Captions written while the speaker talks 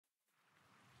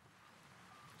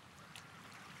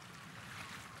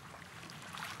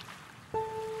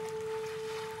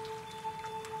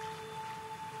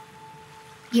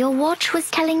Your watch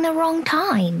was telling the wrong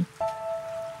time.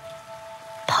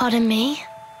 Pardon me?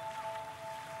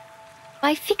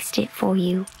 I fixed it for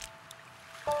you.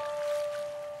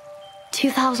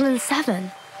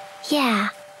 2007? Yeah.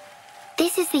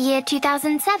 This is the year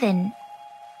 2007.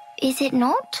 Is it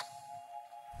not?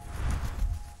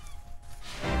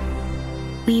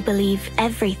 We believe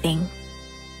everything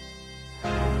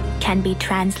can be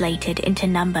translated into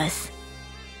numbers.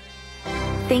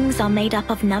 Things are made up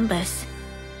of numbers.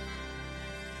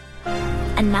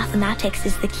 And mathematics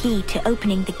is the key to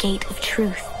opening the gate of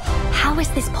truth. How is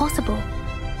this possible?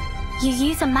 You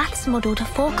use a maths model to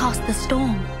forecast the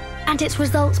storm, and its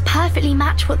results perfectly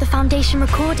match what the Foundation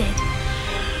recorded.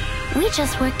 We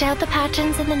just worked out the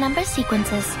patterns in the number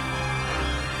sequences.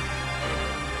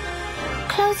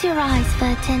 Close your eyes,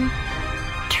 Vertin.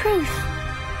 Truth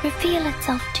reveal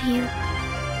itself to you.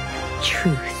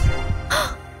 Truth.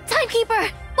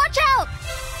 Timekeeper! Watch out!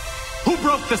 Who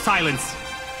broke the silence?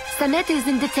 Sanette is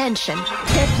in detention.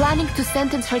 They're planning to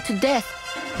sentence her to death.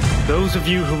 Those of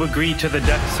you who agree to the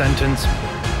death sentence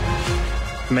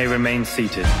may remain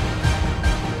seated.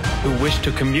 Who wish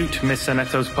to commute Miss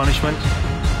Sanetto's punishment,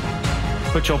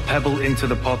 put your pebble into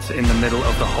the pot in the middle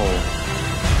of the hole.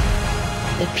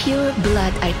 The pure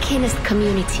blood arcanist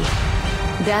community.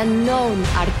 The unknown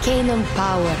arcanum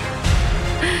power.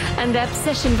 And the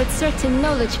obsession with certain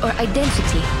knowledge or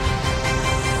identity.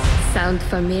 Sound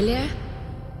familiar?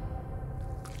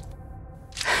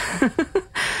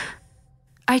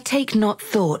 I take not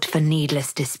thought for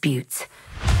needless disputes.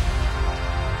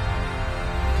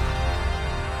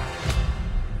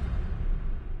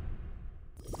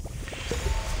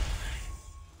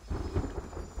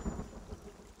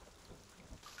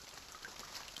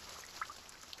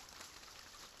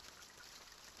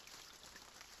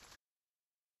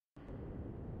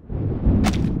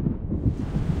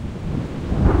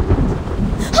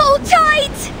 Hold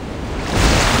tight!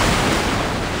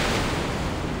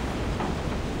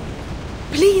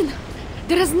 Lean,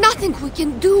 there is nothing we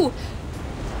can do.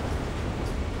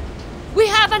 We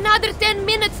have another 10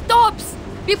 minutes tops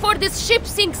before this ship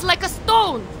sinks like a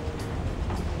stone.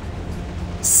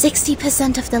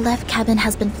 60% of the left cabin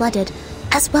has been flooded,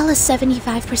 as well as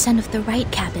 75% of the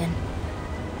right cabin.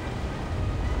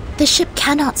 The ship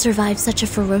cannot survive such a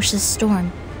ferocious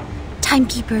storm.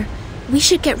 Timekeeper, we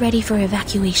should get ready for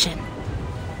evacuation.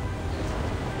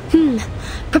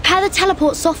 Prepare the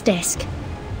teleport soft disk.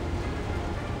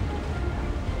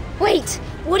 Wait,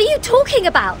 what are you talking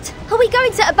about? Are we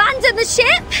going to abandon the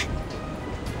ship?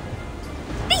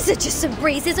 These are just some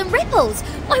breezes and ripples.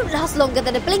 Won't last longer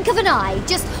than a blink of an eye.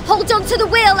 Just hold on to the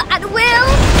wheel and we'll...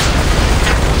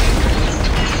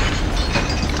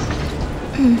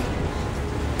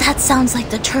 That sounds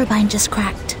like the turbine just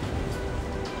cracked.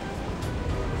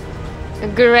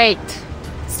 Great.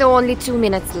 So only 2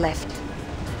 minutes left.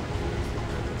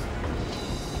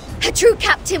 A true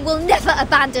captain will never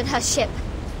abandon her ship.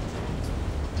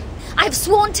 I've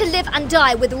sworn to live and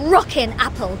die with Rockin'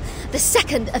 Apple, the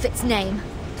second of its name.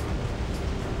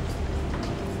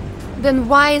 Then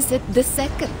why is it the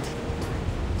second?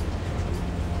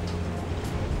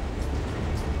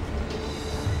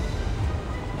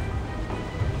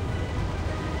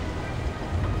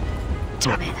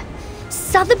 Damn it.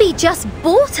 Sotheby just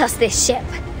bought us this ship.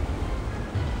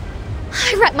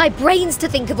 I racked my brains to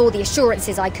think of all the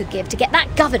assurances I could give to get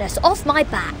that governess off my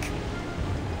back.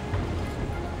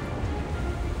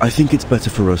 I think it's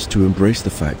better for us to embrace the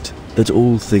fact that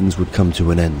all things would come to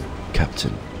an end,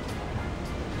 Captain.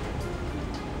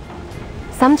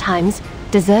 Sometimes,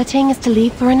 deserting is to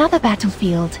leave for another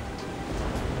battlefield.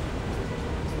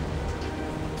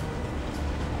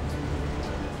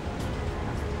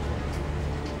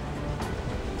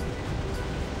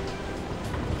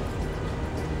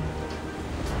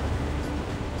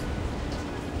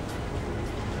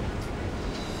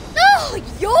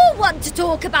 You're one to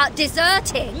talk about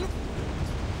deserting.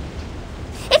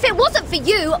 If it wasn't for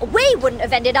you, we wouldn't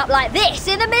have ended up like this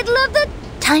in the middle of the...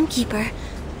 Timekeeper,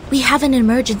 we have an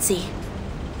emergency.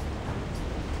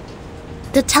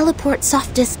 The teleport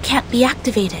soft disk can't be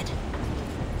activated.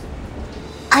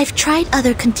 I've tried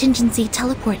other contingency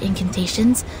teleport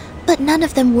incantations, but none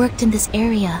of them worked in this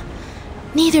area.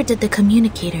 Neither did the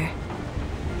communicator.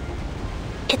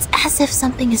 It's as if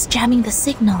something is jamming the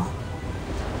signal.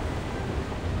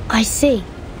 I see.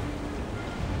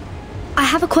 I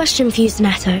have a question for you,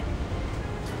 Sanetto.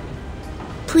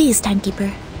 Please, Timekeeper.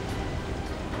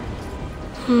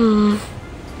 In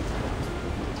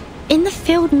the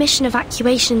field mission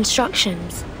evacuation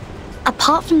instructions,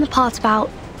 apart from the part about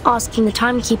asking the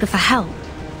Timekeeper for help,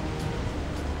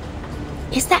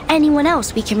 is there anyone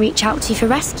else we can reach out to for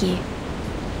rescue?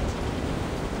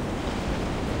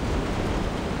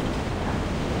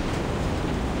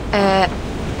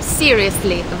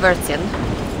 Seriously, Vertin.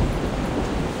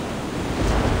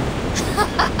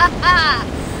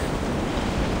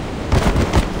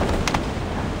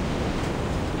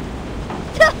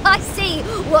 I see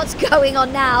what's going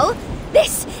on now.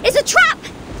 This is a trap!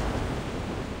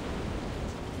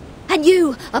 And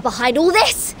you are behind all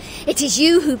this. It is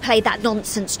you who played that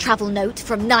nonsense travel note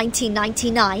from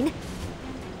 1999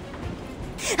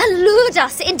 and lured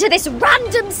us into this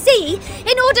random sea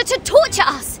in order to torture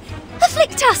us,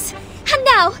 afflict us, and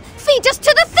now feed us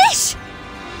to the fish!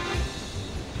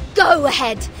 Go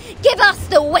ahead, give us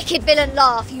the wicked villain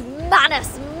laugh, you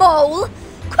Manus mole!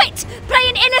 Quit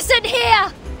playing innocent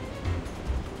here!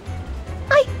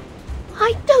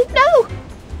 I don't know.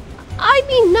 I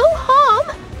mean no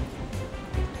harm.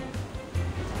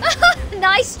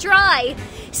 Nice try.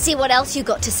 See what else you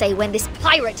got to say when this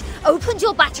pirate opened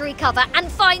your battery cover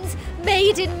and finds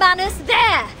Made in Manus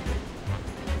there.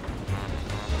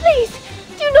 Please,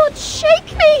 do not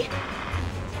shake me.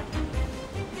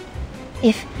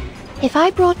 If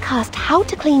I broadcast how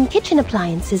to clean kitchen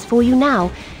appliances for you now,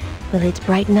 will it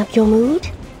brighten up your mood?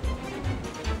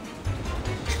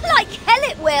 Like hell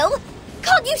it will.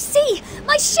 Can't you see?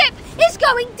 My ship is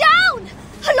going down!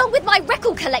 Along with my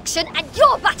record collection and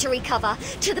your battery cover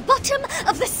to the bottom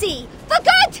of the sea for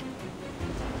good!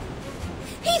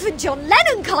 Even John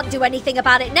Lennon can't do anything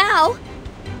about it now.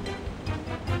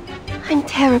 I'm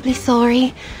terribly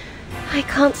sorry. I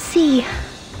can't see.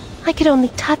 I could only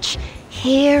touch,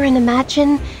 hear, and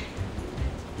imagine.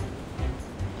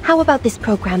 How about this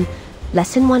program?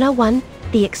 Lesson 101,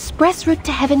 the express route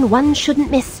to heaven one shouldn't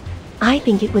miss. I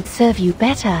think it would serve you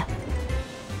better.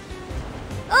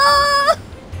 Oh!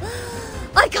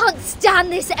 I can't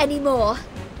stand this anymore.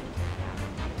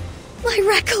 My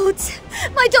records,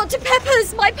 my Dr.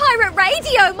 Peppers, my pirate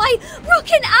radio, my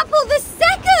Rockin' Apple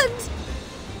II!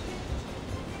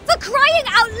 For crying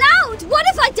out loud, what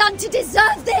have I done to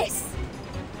deserve this?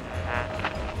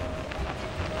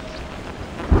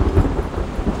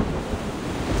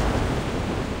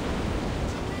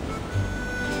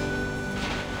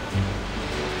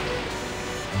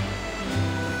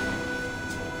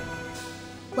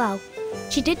 Well,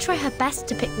 she did try her best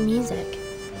to pick the music.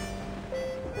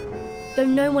 Though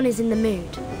no one is in the mood,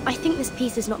 I think this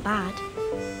piece is not bad.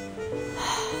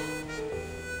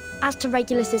 As to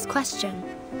Regulus's question,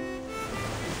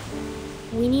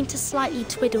 we need to slightly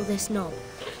twiddle this knob.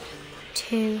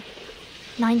 To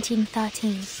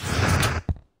 1913.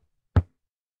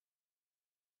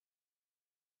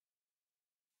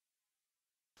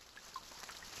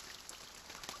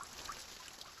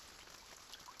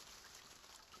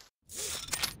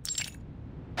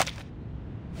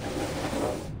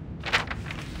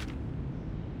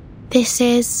 This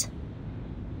is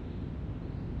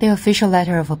the official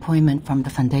letter of appointment from the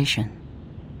Foundation.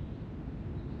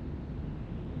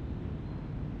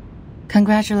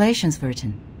 Congratulations,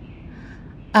 Vertin.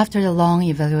 After the long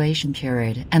evaluation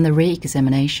period and the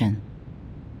re-examination,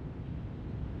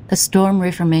 the Storm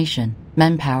Reformation,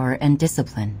 Manpower and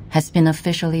Discipline has been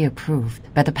officially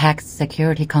approved by the Pact's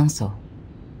Security Council.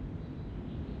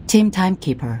 Team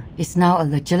Timekeeper is now a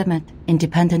legitimate,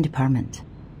 independent department.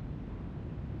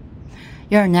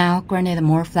 You are now granted a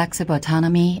more flexible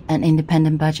autonomy and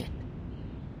independent budget.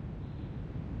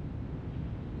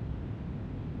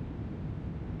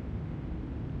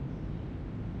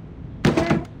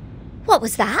 What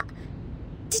was that?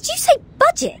 Did you say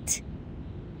budget?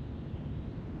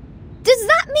 Does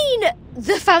that mean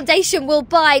the Foundation will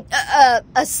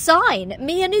assign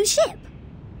me a new ship?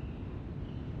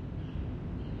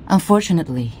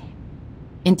 Unfortunately,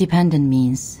 independent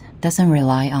means doesn't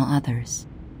rely on others.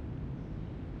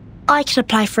 I could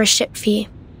apply for a ship for you,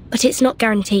 but it's not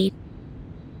guaranteed.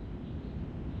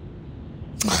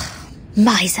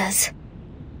 Misers.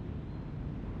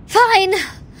 Fine.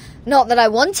 Not that I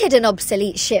wanted an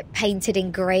obsolete ship painted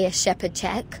in greyish shepherd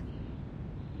check.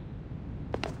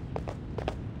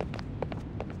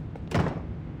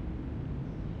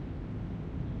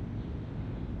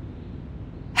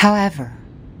 However,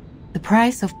 the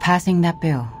price of passing that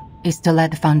bill is to let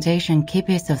the Foundation keep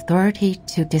its authority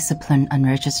to discipline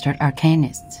unregistered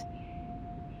arcanists.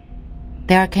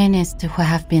 The arcanists who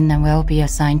have been and will be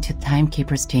assigned to the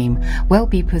Timekeeper's team will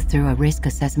be put through a risk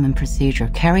assessment procedure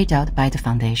carried out by the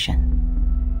Foundation.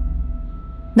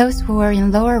 Those who are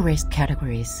in lower risk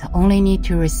categories only need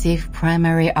to receive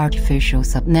primary artificial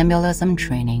somnambulism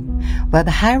training, while the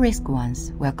high-risk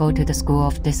ones will go to the School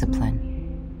of Discipline.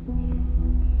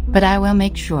 But I will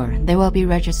make sure they will be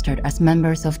registered as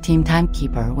members of Team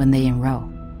Timekeeper when they enroll.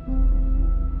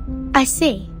 I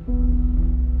see.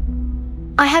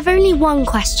 I have only one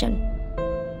question.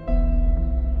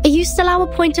 Are you still our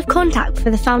point of contact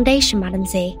for the Foundation, Madam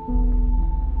Z?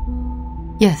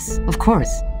 Yes, of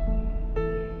course.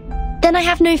 Then I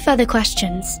have no further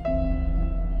questions.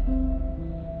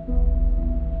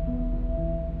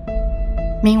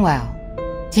 Meanwhile,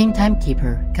 Team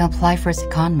Timekeeper can apply for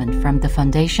secondment from the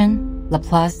Foundation,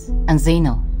 Laplace, and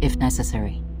Zeno if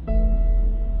necessary.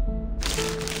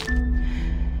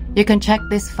 You can check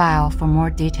this file for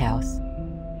more details.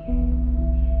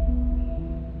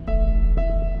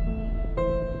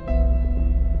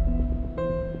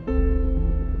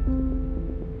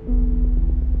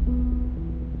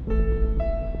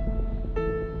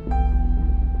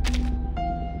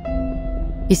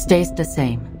 It stays the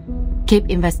same. Keep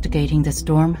investigating the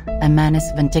storm and Manus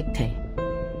Vindicte.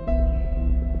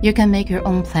 You can make your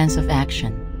own plans of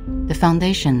action. The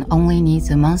Foundation only needs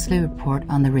a monthly report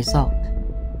on the result.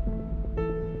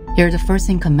 You're the first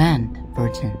in command,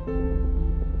 Virgin.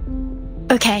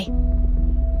 Okay.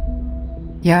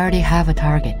 You already have a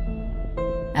target,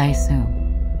 I assume.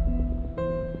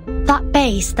 That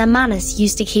base that Manus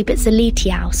used to keep its Elite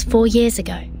House 4 years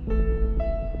ago.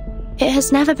 It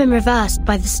has never been reversed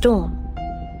by the storm.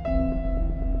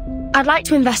 I'd like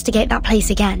to investigate that place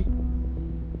again.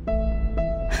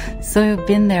 So you've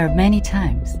been there many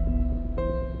times.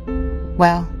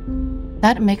 Well,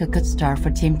 that'd make a good start for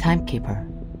Team Timekeeper.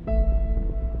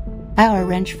 I'll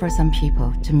arrange for some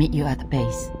people to meet you at the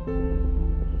base.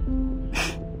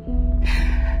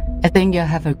 I think you'll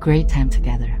have a great time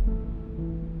together.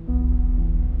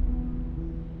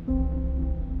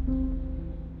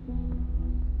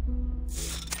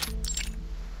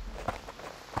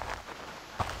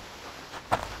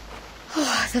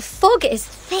 The fog is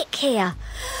thick here.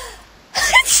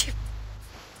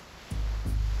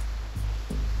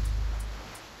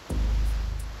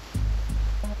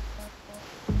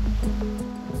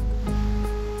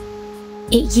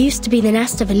 It used to be the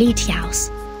nest of Elitiaus,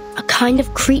 a kind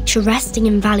of creature resting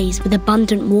in valleys with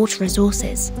abundant water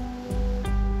resources.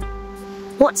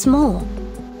 What's more,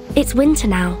 it's winter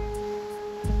now.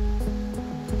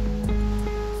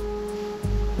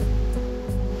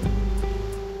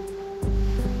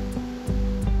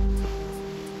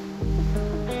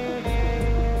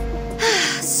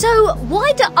 So,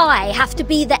 why do I have to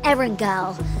be the errand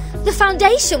girl? The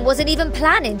Foundation wasn't even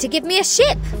planning to give me a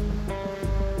ship.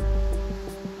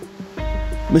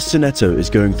 Miss Sonetto is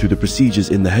going through the procedures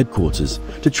in the headquarters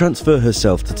to transfer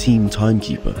herself to Team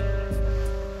Timekeeper.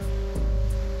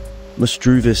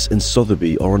 Mastruvis and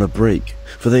Sotheby are on a break,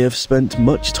 for they have spent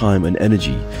much time and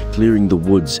energy clearing the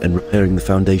woods and repairing the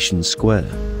Foundation square.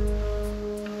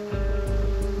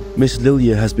 Miss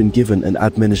Lilia has been given an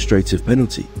administrative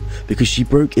penalty because she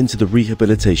broke into the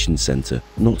rehabilitation centre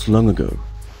not long ago.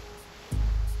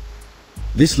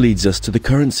 This leads us to the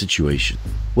current situation,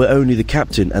 where only the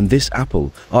captain and this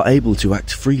apple are able to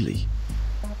act freely.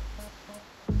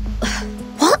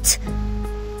 What?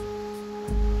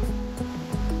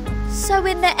 So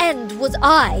in the end, was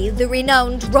I, the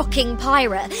renowned rocking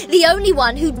pirate, the only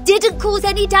one who didn't cause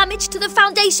any damage to the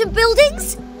Foundation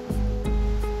buildings?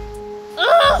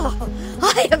 Ugh!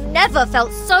 I have never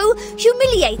felt so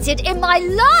humiliated in my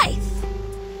life!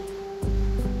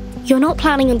 You're not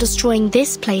planning on destroying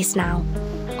this place now,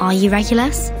 are you,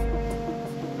 Regulus?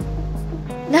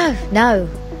 No.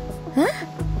 Huh?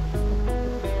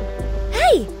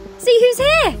 Hey, see who's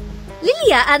here!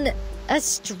 Lilia and a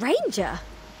stranger.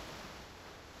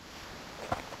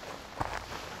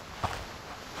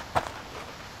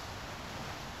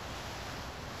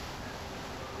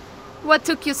 What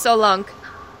took you so long?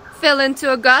 Fell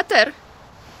into a gutter?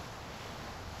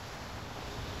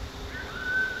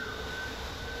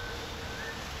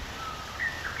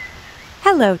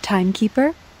 Hello,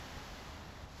 Timekeeper.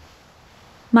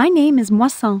 My name is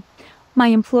Moisson. My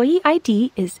employee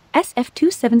ID is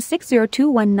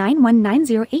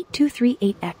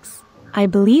SF27602191908238X. I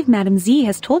believe Madam Z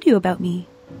has told you about me.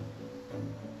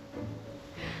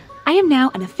 I am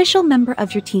now an official member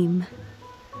of your team.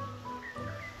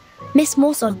 Miss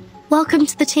Morsel, welcome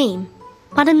to the team.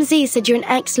 Madam Z said you're an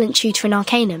excellent tutor in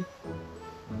Arcanum.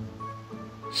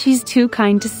 She's too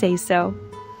kind to say so.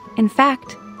 In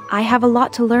fact, I have a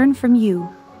lot to learn from you.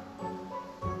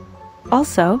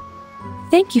 Also,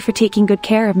 thank you for taking good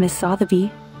care of Miss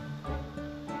Sotheby.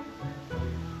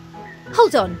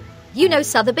 Hold on, you know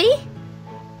Sotheby?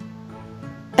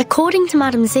 According to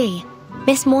Madam Z,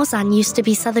 Miss Morzan used to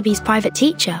be Sotheby's private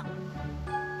teacher.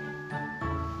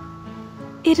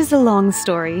 It is a long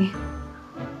story.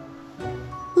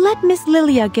 Let Miss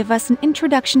Lilia give us an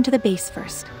introduction to the base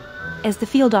first. As the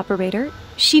field operator,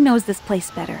 she knows this place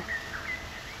better.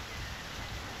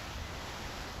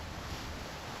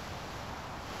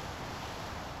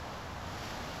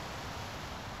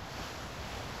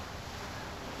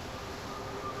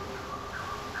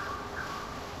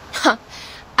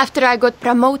 After I got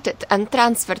promoted and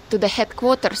transferred to the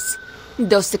headquarters,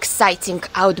 those exciting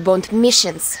outbound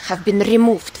missions have been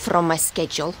removed from my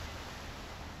schedule.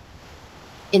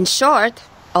 In short,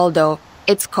 although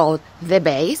it's called the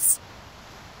base,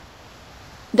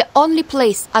 the only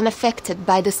place unaffected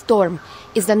by the storm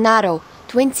is a narrow,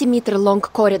 20-meter-long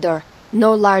corridor,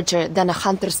 no larger than a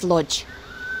hunter's lodge.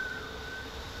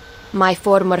 My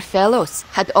former fellows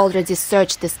had already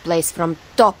searched this place from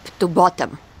top to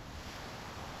bottom.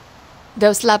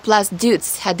 Those Laplace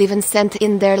dudes had even sent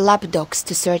in their lapdogs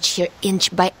to search here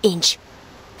inch by inch.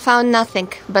 Found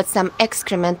nothing but some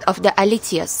excrement of the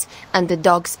Alitius and the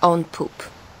dog's own poop.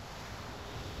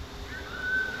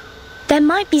 There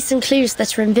might be some clues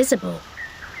that are invisible.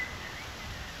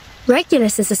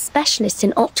 Regulus is a specialist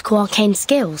in optical arcane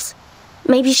skills.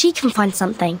 Maybe she can find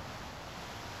something.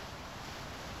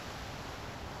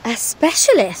 A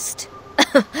specialist?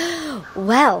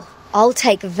 Well, I'll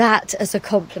take that as a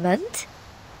compliment.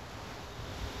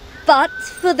 But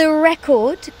for the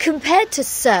record, compared to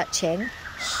searching,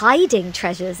 hiding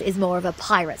treasures is more of a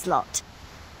pirate's lot.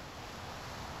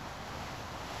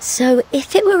 So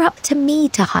if it were up to me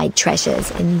to hide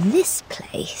treasures in this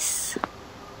place...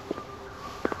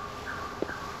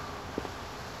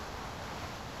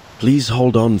 Please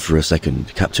hold on for a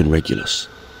second, Captain Regulus.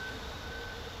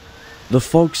 The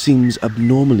fog seems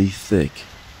abnormally thick.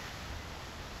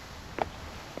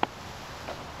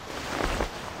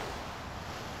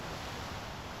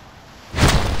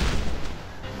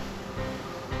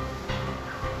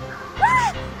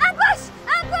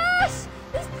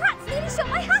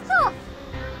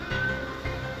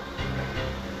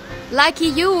 Lucky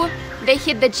you, they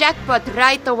hit the jackpot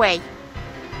right away.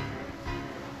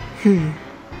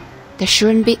 There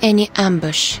shouldn't be any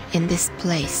ambush in this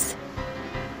place.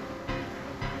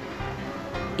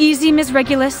 Easy, Ms.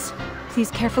 Regulus. Please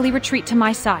carefully retreat to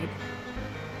my side.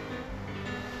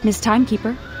 Ms.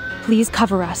 Timekeeper, please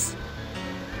cover us.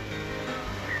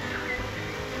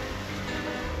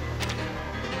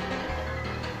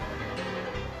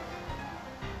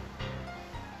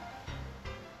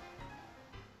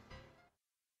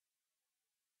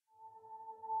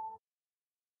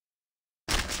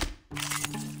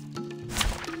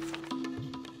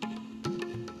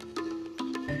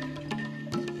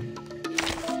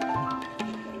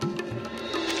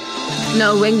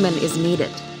 No wingman is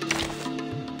needed.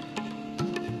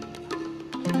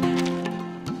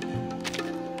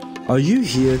 Are you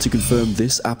here to confirm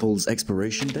this apple's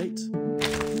expiration date?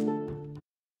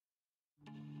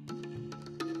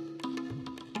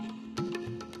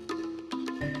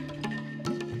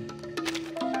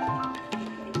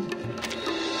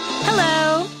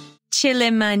 Hello,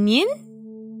 Chilimanin?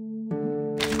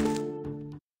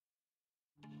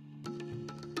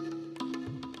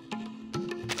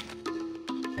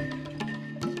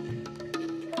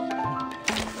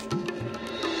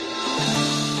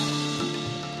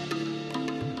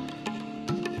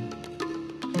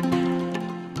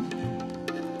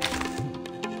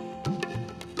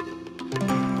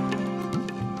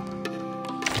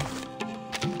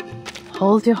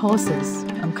 Hold your horses.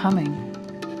 I'm coming.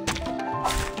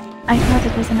 I thought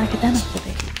it was an academic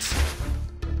debate.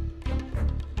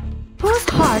 Whose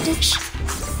heart is...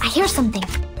 I hear something.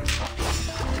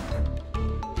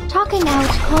 Talking out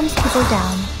calms people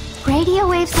down. Radio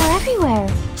waves are everywhere.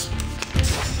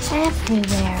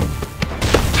 Everywhere.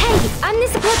 Hey, I'm the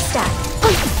support staff.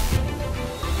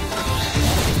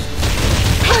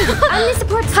 Hey, I'm the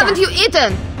support staff. Haven't you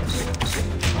eaten?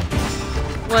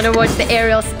 Wanna watch the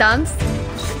aerial stunts?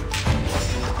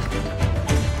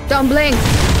 Don't blink.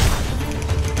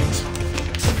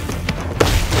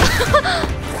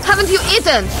 Haven't you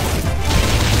eaten?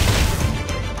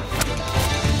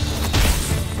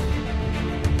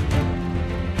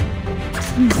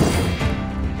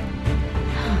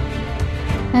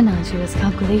 Energy's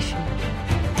calculation.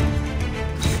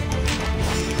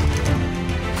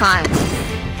 Fine.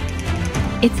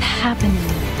 It's happening.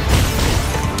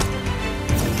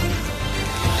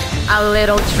 A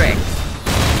little trick.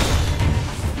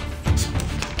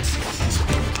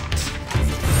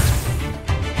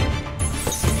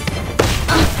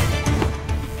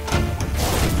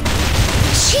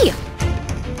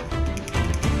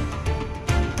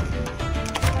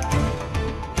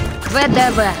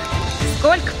 ВДВ.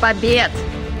 Сколько побед!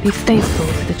 Be faithful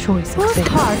to the choice of Whose fate.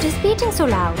 heart is beating so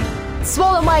loud?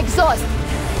 Swallow my exhaust!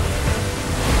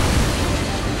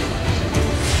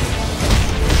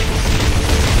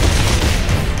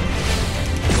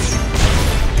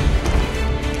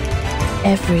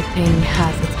 Everything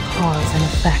has its cause and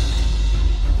effect.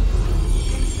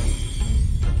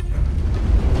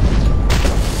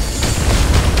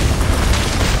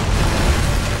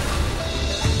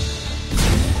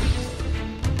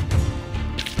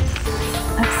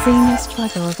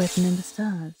 struggle is written in the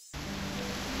stars.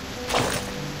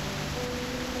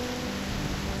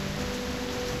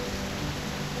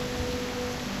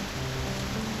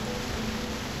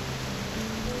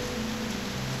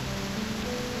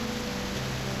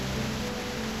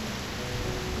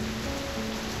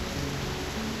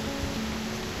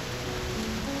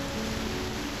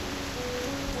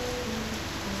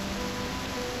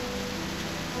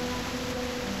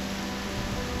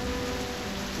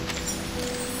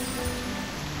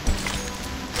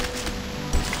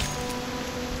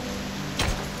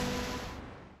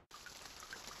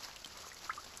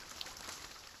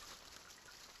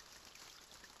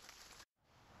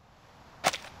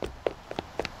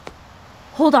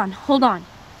 Hold on.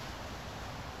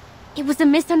 It was a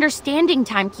misunderstanding,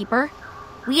 Timekeeper.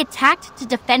 We attacked to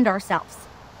defend ourselves.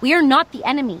 We are not the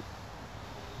enemy.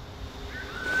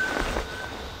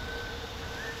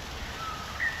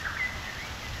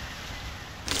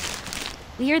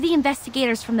 We are the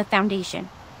investigators from the Foundation.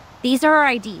 These are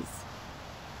our IDs.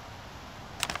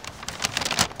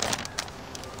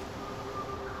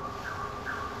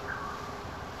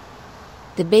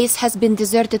 The base has been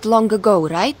deserted long ago,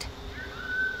 right?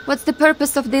 What's the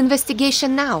purpose of the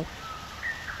investigation now?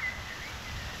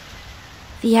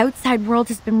 The outside world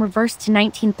has been reversed to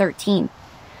 1913.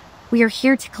 We are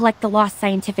here to collect the lost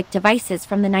scientific devices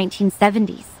from the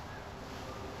 1970s.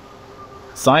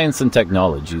 Science and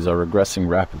technologies are regressing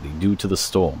rapidly due to the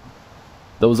storm.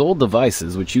 Those old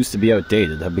devices, which used to be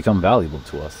outdated, have become valuable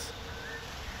to us.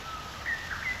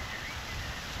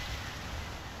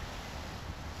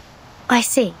 I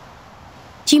see.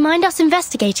 Do you mind us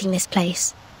investigating this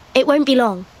place? It won't be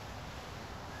long.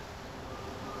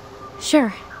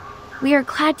 Sure. We are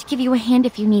glad to give you a hand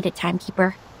if you need it,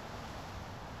 Timekeeper.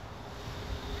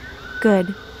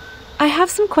 Good. I have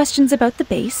some questions about the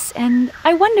base, and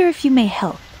I wonder if you may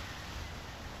help.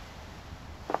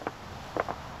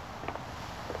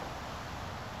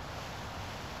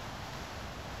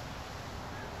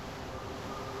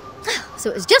 So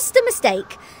it was just a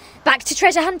mistake. Back to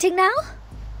treasure hunting now?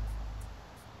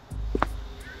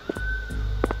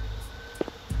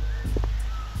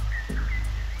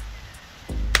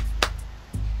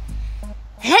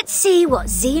 Let's see what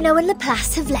Zeno and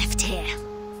Laplace have left here.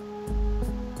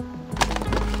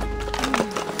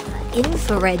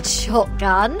 Infrared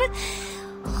shotgun.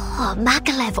 Oh,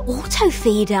 Magalev auto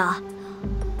feeder.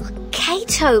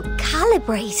 Kato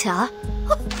calibrator.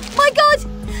 Oh, my God!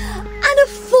 And a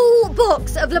full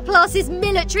box of Laplace's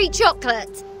military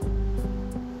chocolate.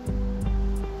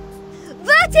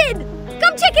 Vertin!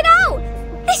 Come check it out!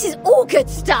 This is all good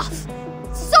stuff.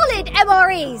 Solid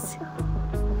MREs.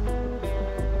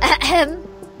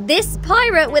 This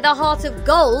pirate with a heart of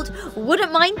gold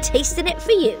wouldn't mind tasting it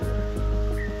for you.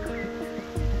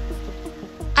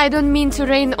 I don't mean to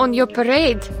rain on your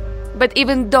parade, but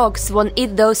even dogs won't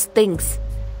eat those things.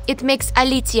 It makes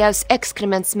Alitia's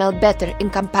excrement smell better in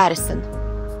comparison.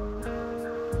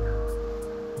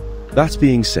 That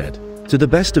being said, to the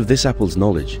best of this apple's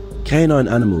knowledge, canine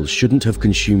animals shouldn't have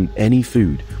consumed any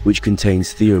food which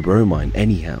contains theobromine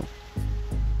anyhow.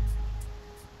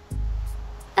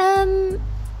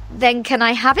 Then can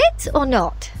I have it or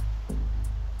not?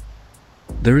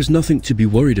 There is nothing to be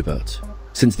worried about,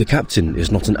 since the captain is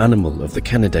not an animal of the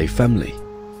Canidae family.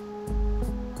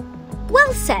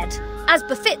 Well said, as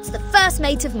befits the first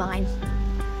mate of mine.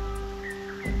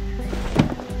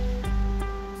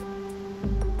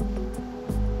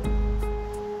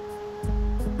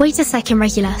 Wait a second,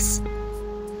 Regulus.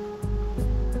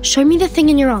 Show me the thing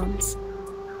in your arms.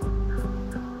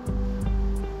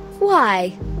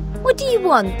 Why? What do you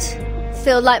want?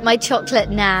 Feel like my chocolate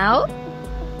now?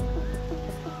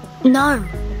 No,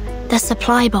 the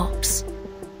supply box.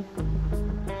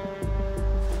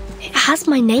 It has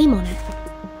my name on it.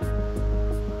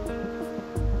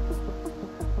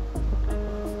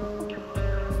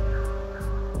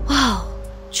 Wow,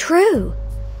 true.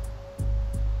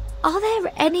 Are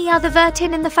there any other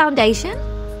Vertin in the Foundation?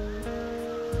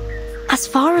 As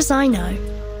far as I know,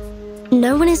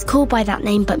 no one is called by that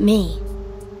name but me.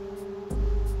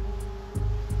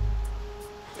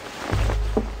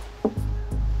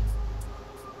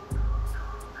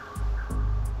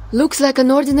 Looks like an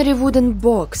ordinary wooden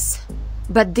box,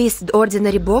 but these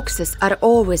ordinary boxes are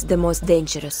always the most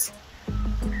dangerous.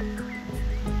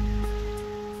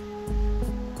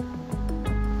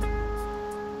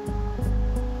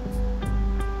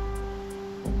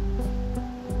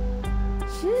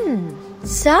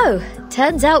 So,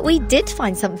 turns out we did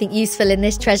find something useful in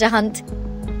this treasure hunt.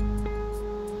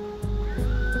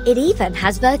 It even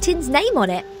has Vertin's name on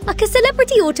it, like a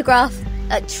celebrity autograph.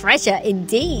 A treasure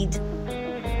indeed.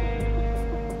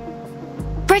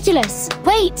 Regulus,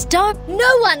 wait, don't...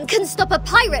 No one can stop a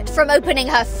pirate from opening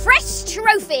her fresh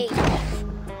trophy!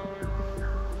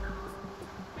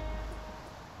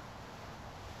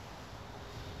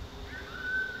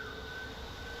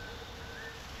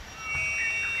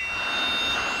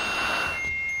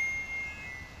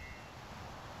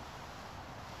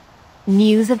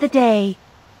 News of the day.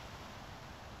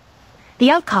 The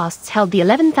Outcasts held the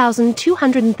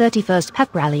 11,231st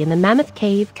pep rally in the Mammoth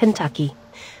Cave, Kentucky.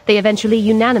 They eventually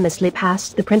unanimously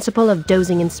passed the principle of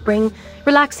dozing in spring,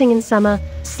 relaxing in summer,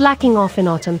 slacking off in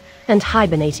autumn, and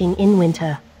hibernating in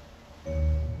winter.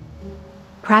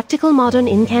 Practical Modern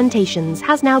Incantations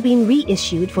has now been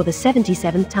reissued for the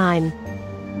 77th time.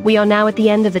 We are now at the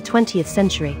end of the 20th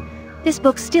century. This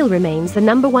book still remains the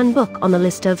 #1 book on the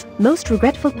list of most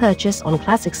regretful purchase on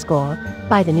Classic Score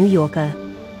by The New Yorker.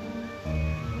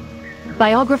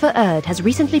 Biographer Erd has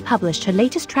recently published her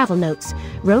latest travel notes,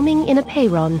 Roaming in a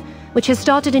Peyron, which has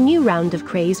started a new round of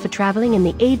craze for traveling in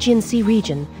the Aegean Sea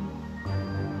region.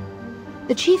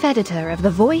 The chief editor of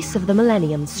The Voice of the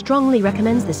Millennium strongly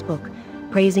recommends this book,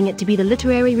 praising it to be the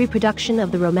literary reproduction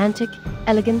of the romantic,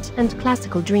 elegant, and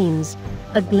classical dreams,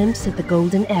 a glimpse at the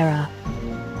golden era.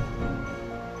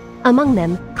 Among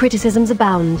them, criticisms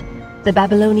abound. The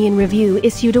Babylonian Review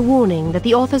issued a warning that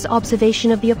the author's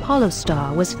observation of the Apollo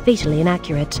star was fatally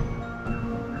inaccurate.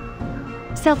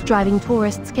 Self-driving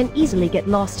tourists can easily get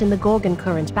lost in the Gorgon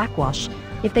Current backwash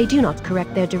if they do not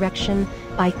correct their direction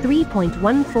by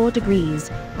 3.14 degrees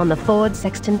on the Ford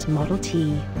Sextant Model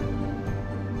T.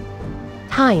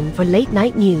 Time for late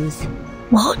night news.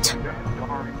 What?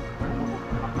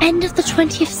 End of the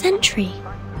 20th century?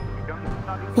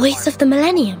 Voice of the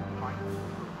Millennium?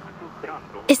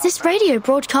 Is this radio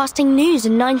broadcasting news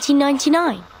in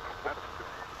 1999?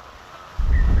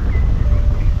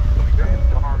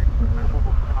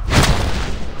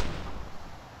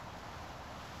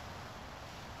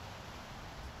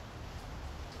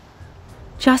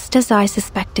 Just as I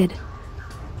suspected.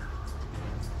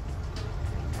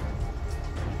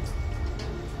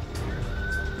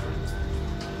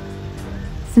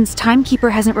 Since Timekeeper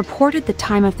hasn't reported the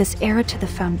time of this era to the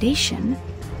Foundation,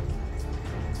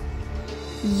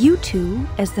 you two,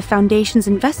 as the Foundation's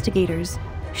investigators,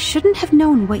 shouldn't have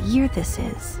known what year this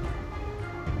is.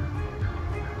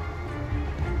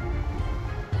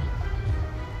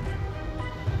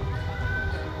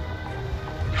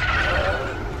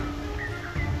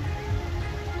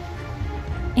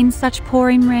 In such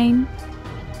pouring rain,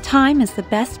 time is the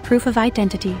best proof of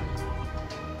identity.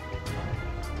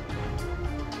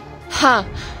 Huh,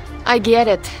 I get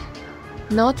it.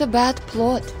 Not a bad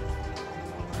plot.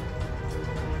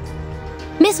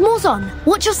 Miss Morzon,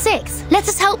 watch your six. Let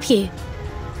us help you.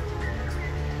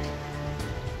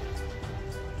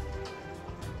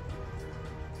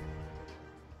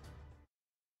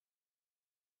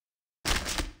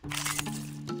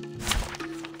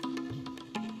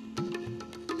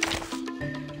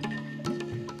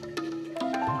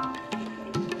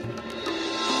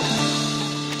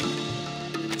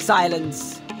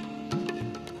 Silence.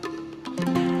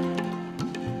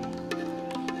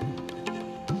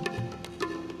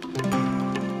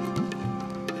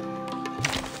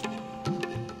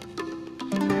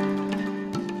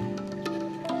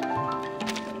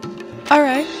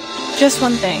 Alright, just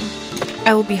one thing.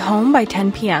 I will be home by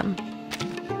 10 p.m.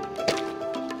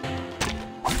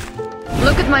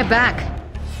 Look at my back.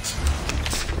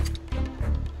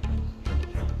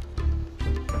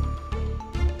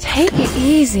 Take it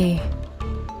easy.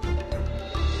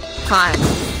 Fine.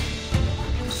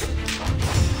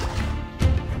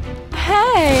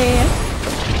 Hey!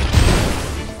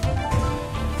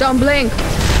 Don't blink.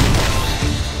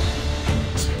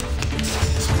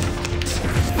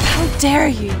 How dare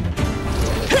you?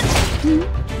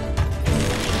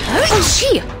 Oh,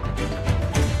 she!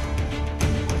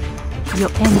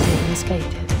 Your ending is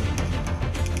fated.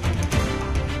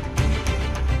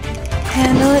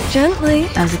 Handle it gently.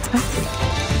 As expected.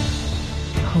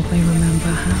 Hope I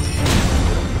remember how.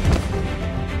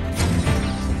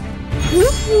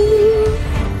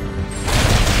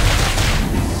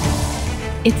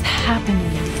 It's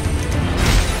happening.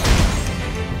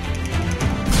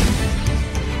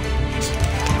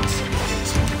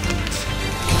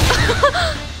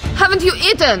 Haven't you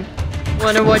eaten?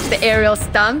 Wanna watch the aerial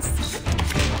stunts?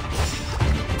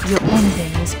 Your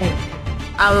ending is fated.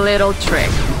 A little trick.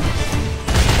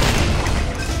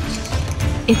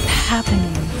 It's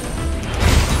happening.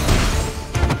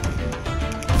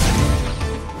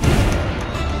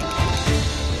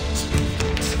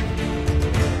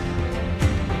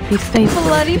 Be faithful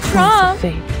Bloody to the prom.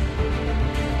 fate.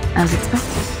 As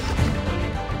expected.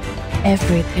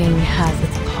 Everything has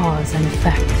its cause and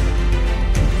effect.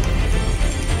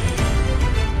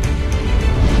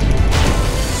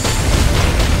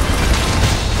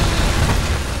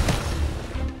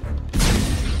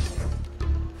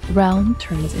 Realm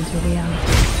turns into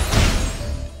reality.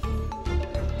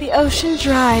 The ocean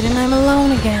dried and I'm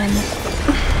alone again.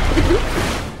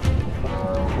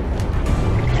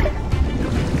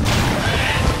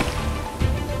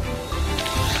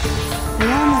 They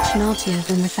are much naughtier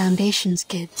than the Foundation's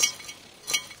kids.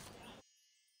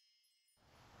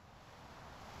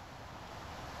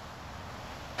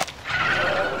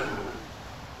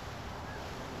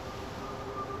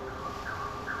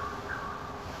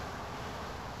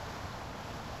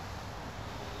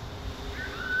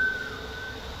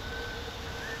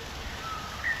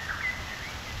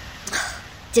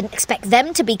 Didn't expect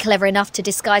them to be clever enough to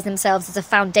disguise themselves as the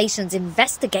Foundation's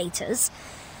investigators.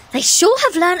 They sure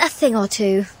have learnt a thing or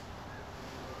two.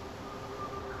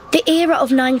 The era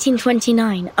of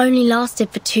 1929 only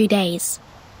lasted for 2 days.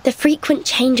 The frequent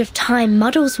change of time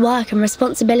muddles work and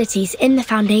responsibilities in the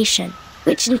Foundation,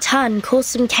 which in turn caused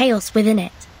some chaos within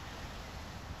it.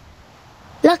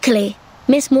 Luckily,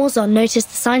 Miss Morzon noticed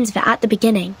the signs of it at the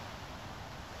beginning.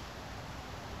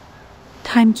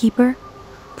 Timekeeper,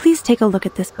 please take a look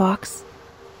at this box.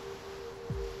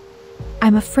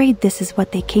 I'm afraid this is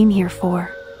what they came here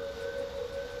for.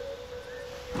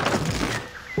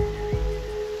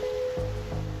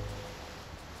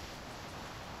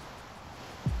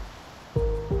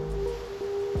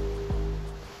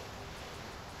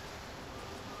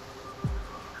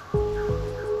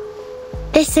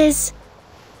 This is...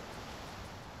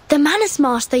 the Manus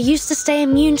Master used to stay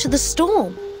immune to the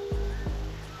storm.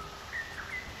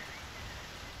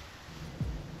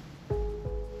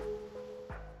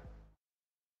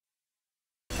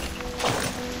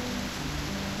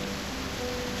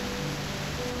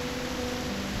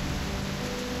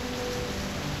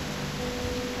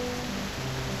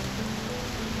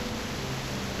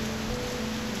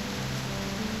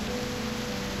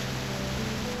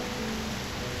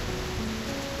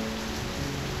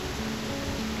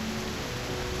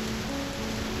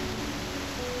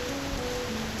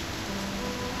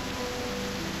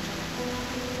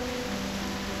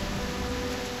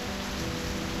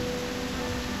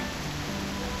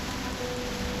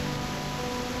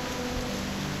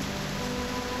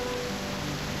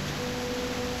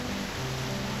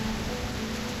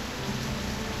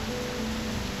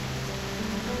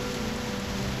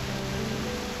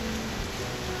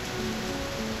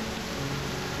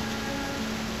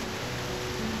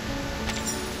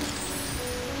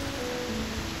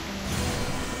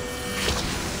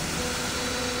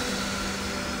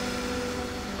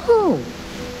 Oh,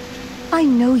 I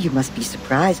know you must be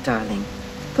surprised, darling,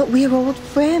 but we're old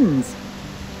friends.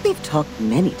 We've talked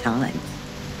many times.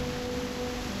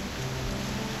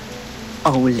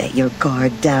 Oh, let your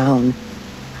guard down.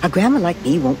 A grandma like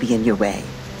me won't be in your way.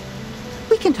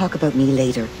 We can talk about me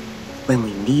later, when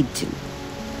we need to.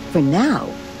 For now,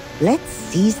 let's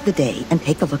seize the day and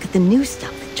take a look at the new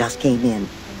stuff that just came in.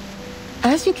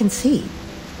 As you can see,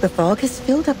 the fog has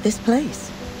filled up this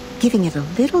place, giving it a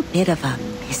little bit of a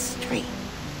mystery.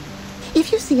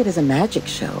 If you see it as a magic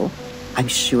show, I'm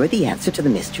sure the answer to the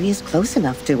mystery is close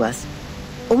enough to us,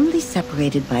 only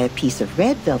separated by a piece of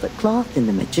red velvet cloth in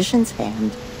the magician's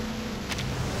hand.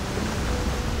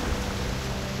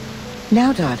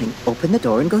 Now, darling, open the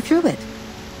door and go through it.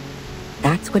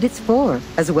 That's what it's for,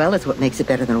 as well as what makes it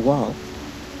better than a wall.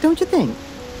 Don't you think?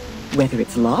 Whether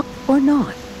it's locked or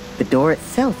not, the door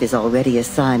itself is already a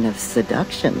sign of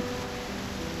seduction.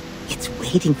 It's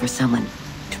waiting for someone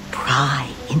to pry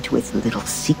into its little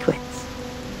secrets.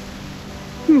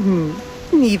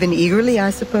 Even eagerly, I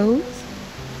suppose.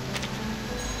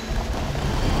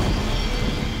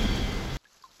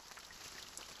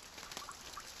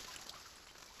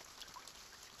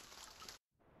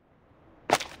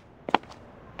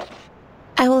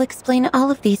 I will explain all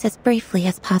of these as briefly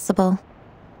as possible.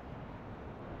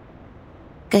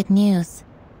 Good news.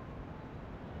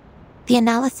 The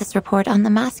analysis report on the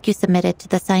mask you submitted to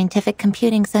the Scientific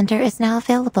Computing Center is now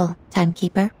available,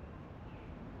 Timekeeper.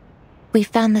 We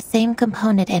found the same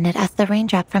component in it as the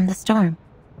raindrop from the storm.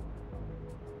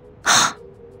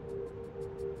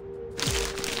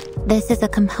 This is a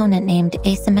component named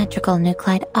asymmetrical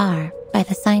nuclide R by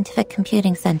the Scientific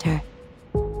Computing Center.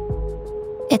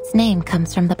 Its name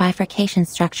comes from the bifurcation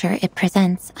structure it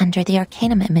presents under the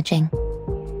Arcanum imaging.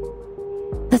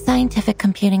 The Scientific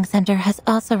Computing Center has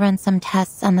also run some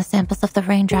tests on the samples of the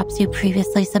raindrops you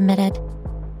previously submitted.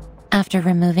 After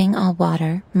removing all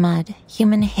water, mud,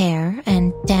 human hair,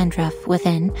 and dandruff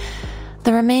within,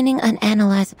 The remaining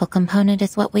unanalyzable component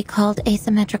is what we called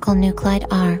asymmetrical nuclide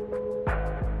R.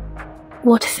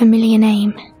 What a familiar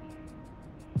name.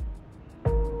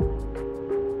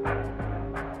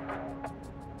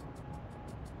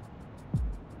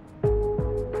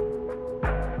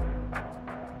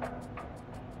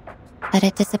 But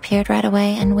it disappeared right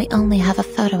away, and we only have a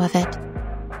photo of it.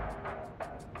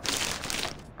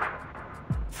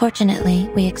 Fortunately,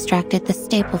 we extracted the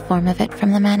stable form of it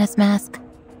from the Manus mask.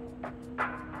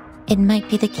 It might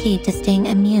be the key to staying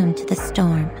immune to the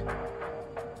storm.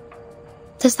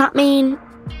 Does that mean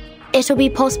it'll be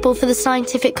possible for the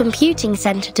Scientific Computing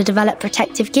Center to develop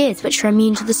protective gears which are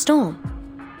immune to the storm?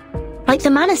 Like the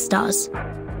Manus does?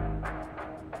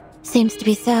 Seems to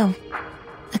be so.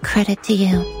 A credit to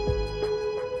you.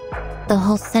 The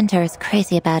whole center is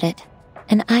crazy about it,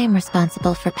 and I am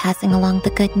responsible for passing along the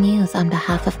good news on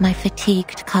behalf of my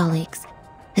fatigued colleagues,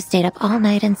 who stayed up all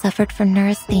night and suffered from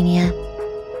neurasthenia.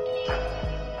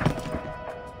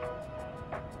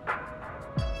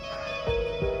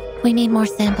 We need more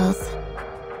samples.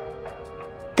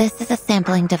 This is a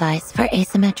sampling device for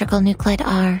asymmetrical nuclide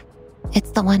R.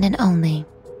 It's the one and only.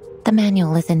 The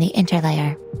manual is in the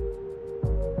interlayer.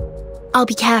 I'll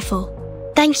be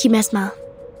careful. Thank you, Mesma.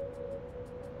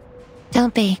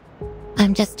 Don't be.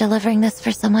 I'm just delivering this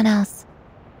for someone else.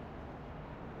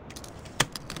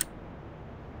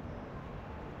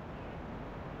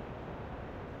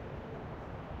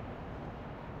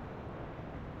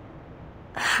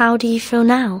 How do you feel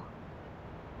now?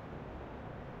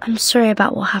 I'm sorry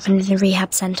about what happened in the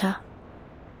rehab center.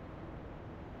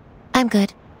 I'm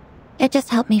good. It just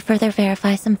helped me further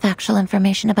verify some factual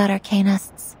information about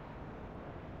Arcanists.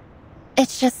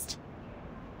 It's just...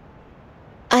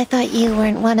 I thought you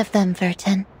weren't one of them,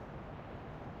 Vertin.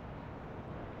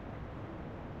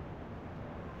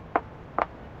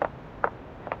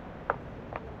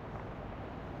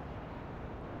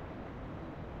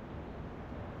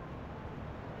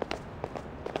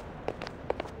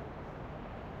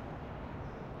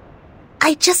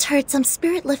 I just heard some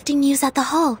spirit-lifting news at the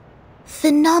hall.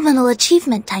 Phenomenal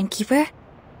achievement, Timekeeper.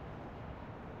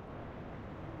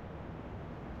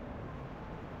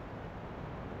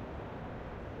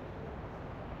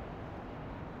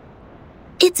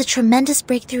 It's a tremendous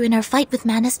breakthrough in our fight with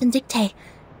Manus Vindictae.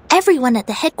 Everyone at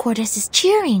the headquarters is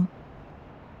cheering.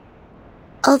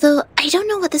 Although, I don't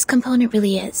know what this component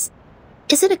really is.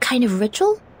 Is it a kind of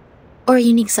ritual? Or a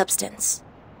unique substance?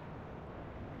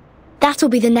 That'll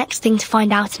be the next thing to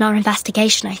find out in our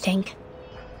investigation, I think.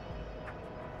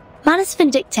 Manus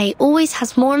Vindictae always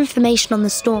has more information on the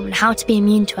storm and how to be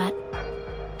immune to it.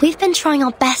 We've been trying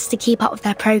our best to keep up with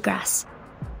their progress.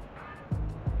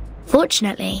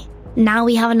 Fortunately, now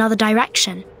we have another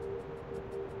direction.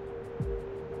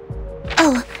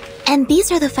 Oh, and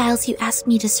these are the files you asked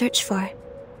me to search for.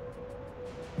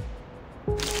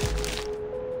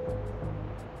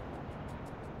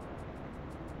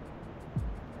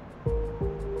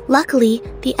 Luckily,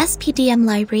 the SPDM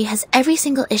library has every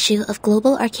single issue of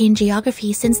Global Arcane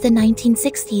Geography since the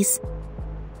 1960s.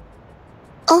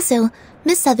 Also,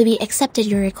 Miss Sotheby accepted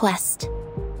your request.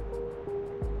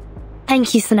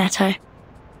 Thank you, Sonetto.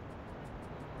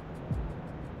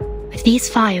 With these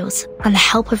files, and the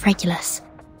help of Regulus,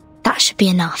 that should be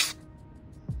enough.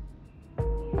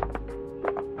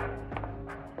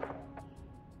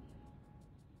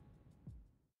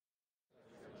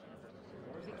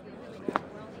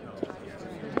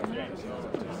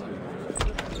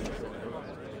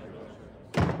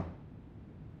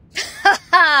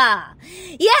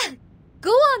 Yeah, go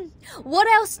on. What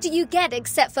else do you get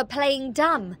except for playing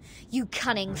dumb, you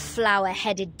cunning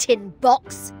flower-headed tin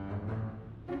box?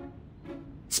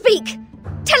 Speak!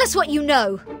 Tell us what you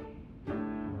know!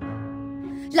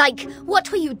 Like,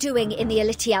 what were you doing in the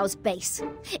Elitiao's base?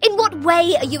 In what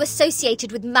way are you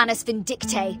associated with Manus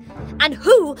Vindictae? And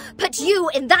who put you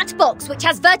in that box which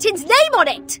has Vertin's name on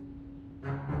it?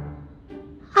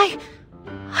 I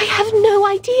have no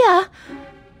idea.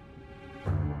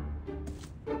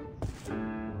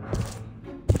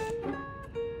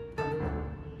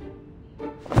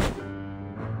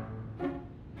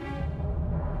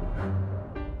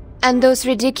 And those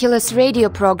ridiculous radio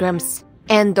programs,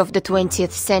 end of the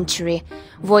 20th century,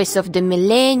 voice of the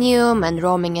millennium and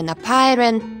roaming in a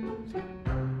Pyren.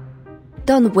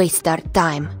 Don't waste our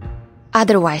time.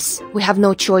 Otherwise, we have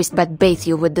no choice but bathe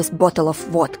you with this bottle of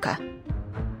vodka.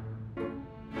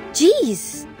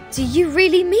 Jeez, do you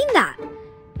really mean that?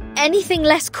 Anything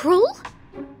less cruel?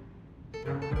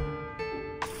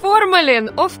 Formalin,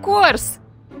 of course!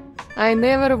 I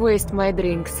never waste my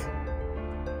drinks.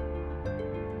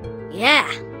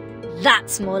 Yeah,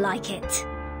 that's more like it.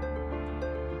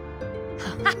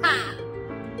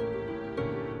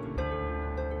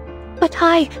 But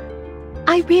I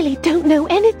really don't know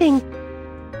anything.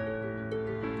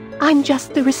 I'm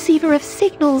just the receiver of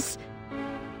signals.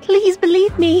 Please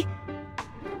believe me.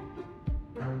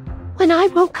 When I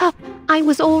woke up, I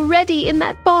was already in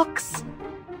that box.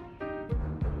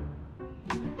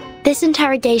 This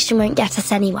interrogation won't get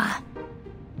us anywhere.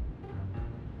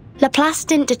 Laplace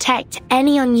didn't detect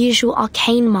any unusual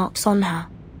arcane marks on her.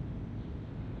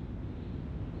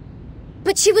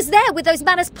 But she was there with those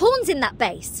Manus pawns in that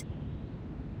base.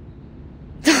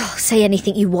 Say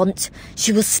anything you want,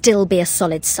 she will still be a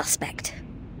solid suspect.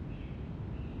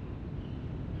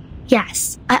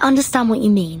 Yes, I understand what you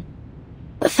mean.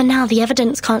 But for now, the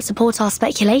evidence can't support our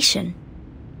speculation.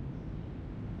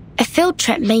 A field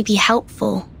trip may be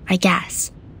helpful, I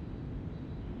guess.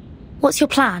 What's your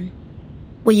plan?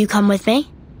 Will you come with me?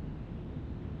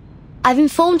 I've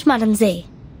informed Madame Z.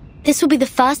 This will be the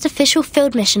first official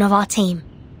field mission of our team.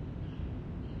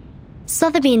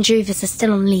 Sotheby and Druvis are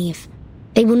still on leave.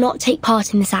 They will not take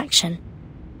part in this action.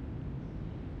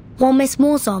 While Miss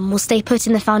Morzon will stay put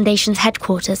in the Foundation's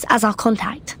headquarters as our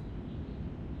contact.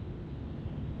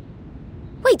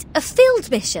 Wait, a field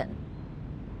mission?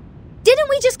 Didn't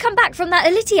we just come back from that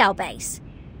Elitial base?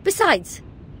 Besides,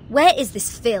 where is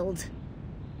this field?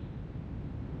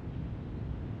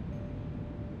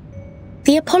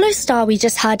 The Apollo star we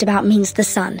just heard about means the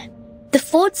sun. The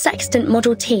Ford Sextant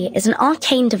Model T is an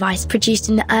arcane device produced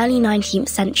in the early 19th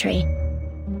century.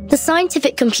 The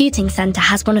Scientific Computing Center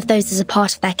has one of those as a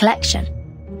part of their collection.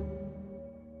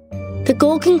 The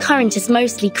Gorgon current is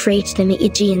mostly created in the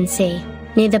Aegean Sea,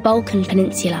 near the Balkan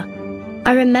Peninsula.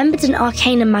 I remembered an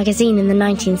Arcanum magazine in the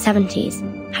 1970s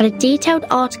had a detailed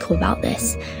article about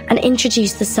this and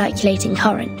introduced the circulating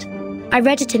current. I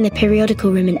read it in the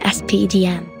periodical room in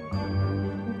SPDM.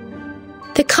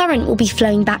 The current will be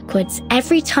flowing backwards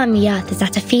every time the Earth is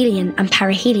at aphelion and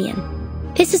perihelion.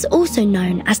 This is also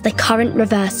known as the current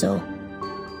reversal,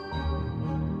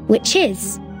 which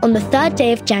is on the 3rd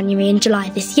day of January and July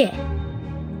this year.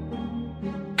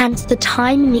 And the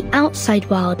time in the outside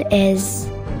world is...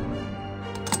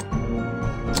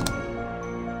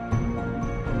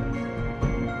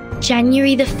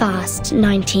 January the 1st,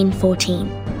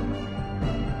 1914.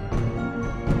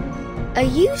 Are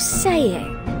you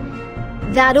saying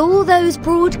that all those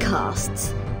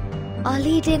broadcasts are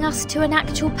leading us to an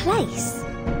actual place?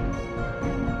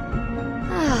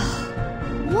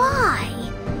 Why?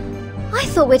 I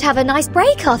thought we'd have a nice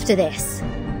break after this.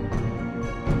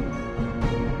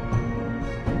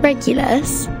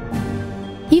 Regulus,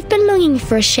 you've been longing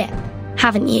for a ship,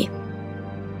 haven't you?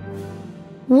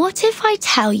 What if I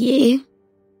tell you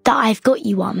that I've got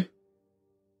you one?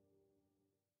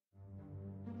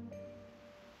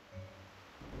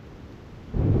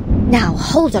 Now,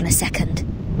 hold on a second.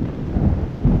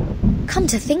 Come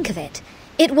to think of it,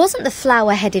 it wasn't the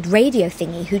flower-headed radio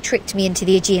thingy who tricked me into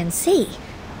the Aegean Sea.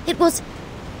 It was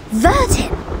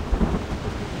Verdin.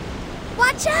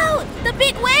 Watch out! The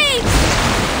big waves!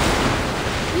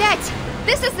 Блять,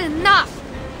 this is enough!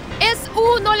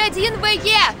 SU-01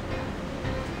 VE!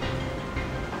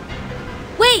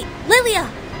 Wait, Lilia!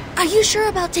 Are you sure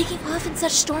about taking off in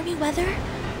such stormy weather?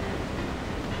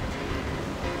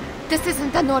 This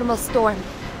isn't a normal storm.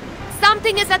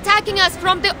 Something is attacking us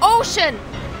from the ocean!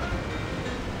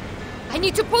 I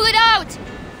need to pull it out!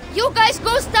 You guys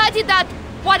go study that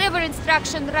whatever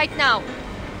instruction right now.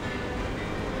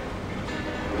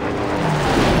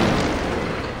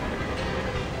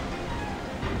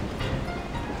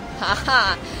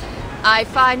 Haha! I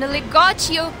finally got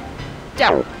you!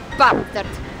 Damn bastard!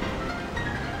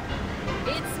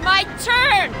 It's my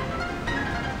turn!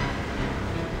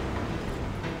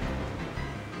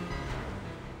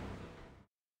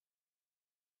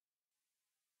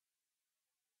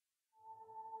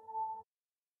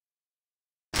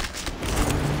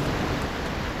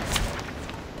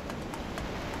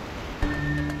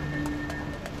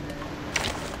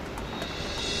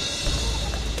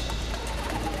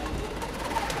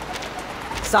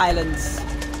 Silence.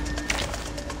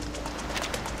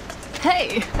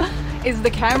 Hey, is the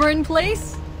camera in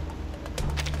place?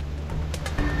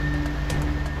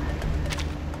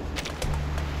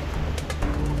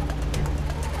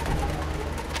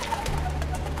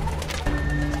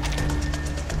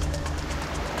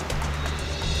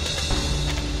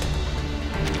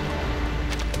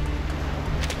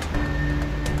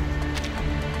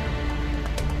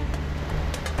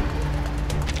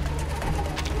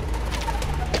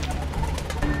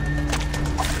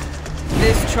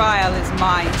 This trial is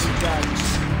mine to judge.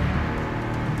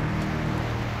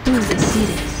 Who's the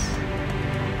serious?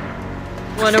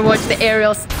 Wanna watch the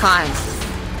aerial time?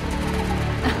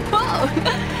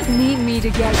 Need me to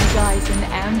get you guys an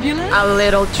ambulance? A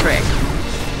little trick.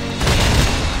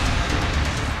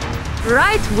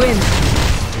 Right wind.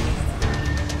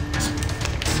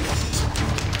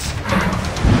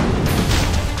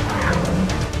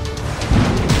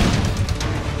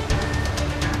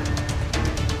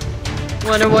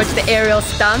 Wanna watch the aerial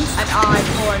stunts? An eye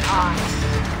for an eye.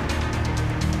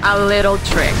 A little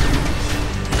trick.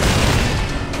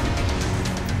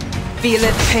 Feel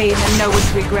its pain and know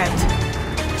its regret.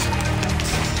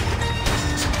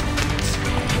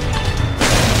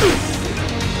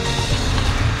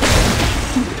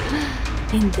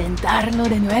 ¿Intentarlo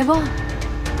de nuevo?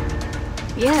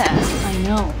 Yeah, I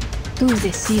know. Tú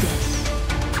decides.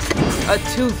 A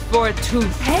tooth for a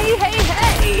tooth. Hey, hey,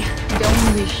 hey!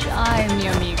 Don't be shy, mi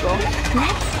amigo.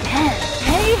 Let's dance.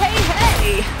 Hey, hey,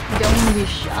 hey! Don't be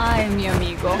shy, mi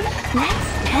amigo.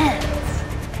 Let's dance.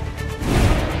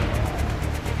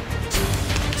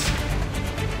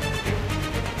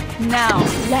 Now,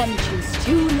 let me choose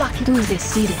two lucky. Tú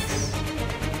decides.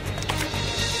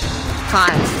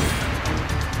 Fine.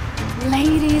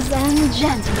 Ladies and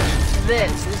gentlemen,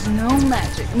 this is no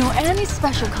magic, nor any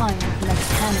special kind of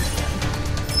mechanism.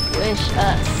 Wish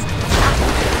us.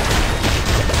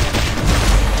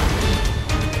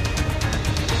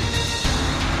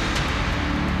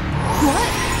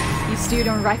 What? You still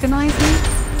don't recognize me?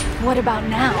 What about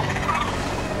now?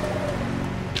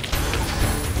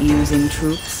 Using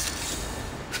troops?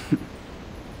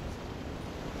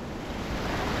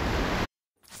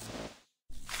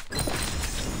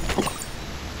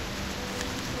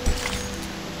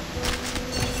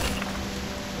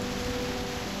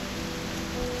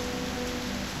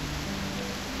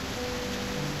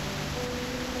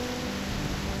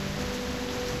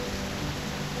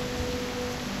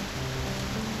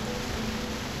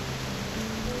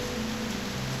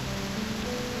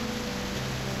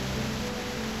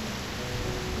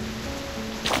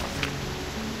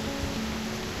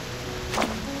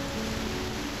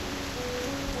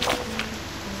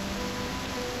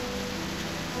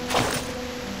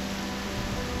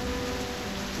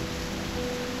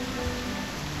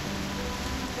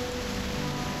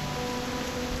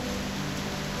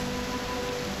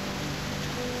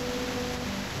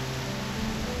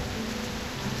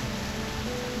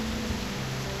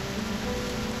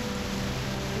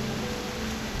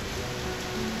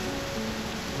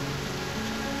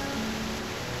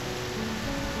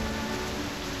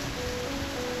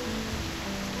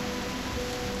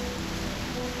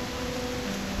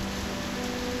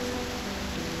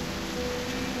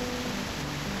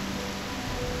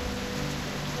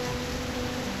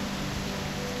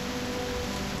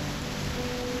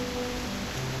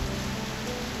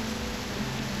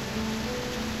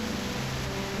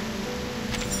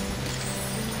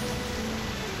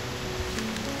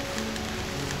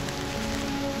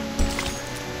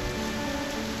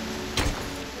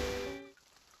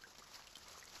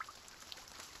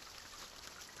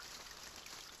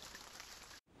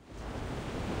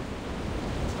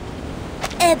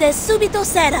 Ed è subito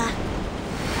sera.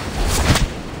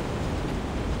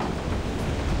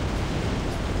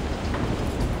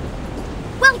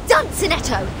 Well done,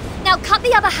 Sinetto! Now cut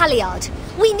the other halyard.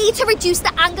 We need to reduce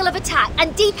the angle of attack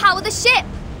and depower the ship.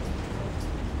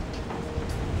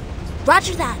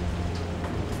 Roger that.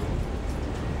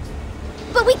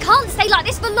 But we can't stay like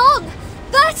this for long.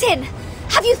 Bertin,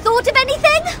 have you thought of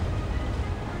anything?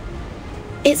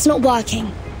 It's not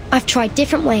working. I've tried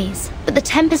different ways, but the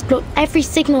Tempest blocked every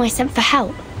signal I sent for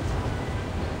help.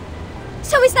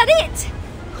 So is that it?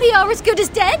 We are as good as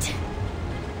dead?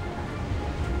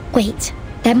 Wait,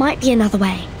 there might be another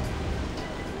way.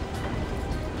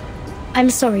 I'm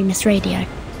sorry, Miss Radio.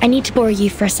 I need to borrow you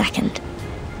for a second.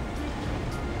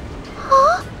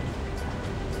 Huh?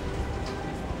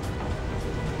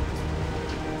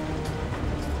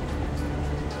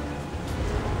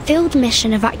 Field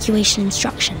Mission Evacuation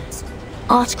Instructions.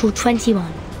 Article 21.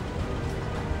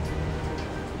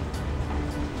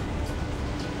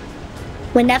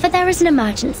 Whenever there is an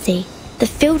emergency, the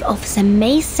field officer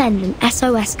may send an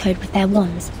SOS code with their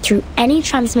wands through any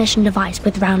transmission device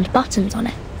with round buttons on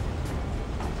it.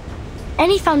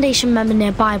 Any Foundation member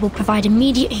nearby will provide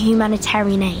immediate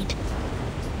humanitarian aid.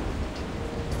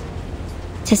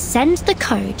 To send the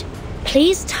code,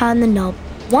 please turn the knob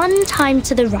 1 time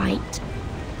to the right,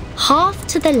 half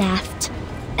to the left,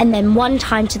 and then 1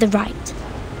 time to the right.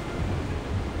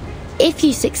 If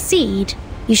you succeed,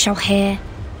 you shall hear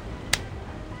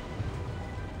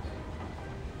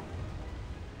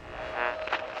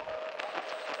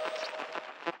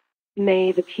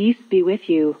May the peace be with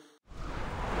you.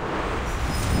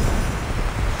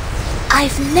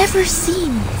 I've never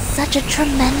seen such a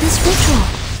tremendous ritual.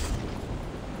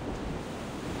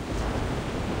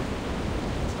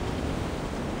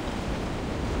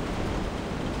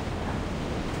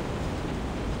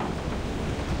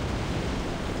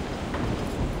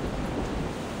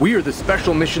 We are the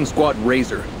Special Mission Squad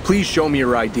Razor. Please show me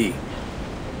your ID.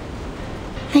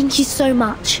 Thank you so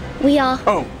much. We are...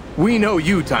 Oh, we know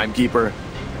you, Timekeeper.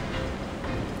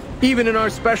 Even in our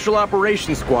Special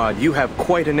Operations Squad, you have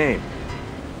quite a name.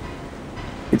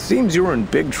 It seems you're in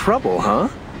big trouble, huh?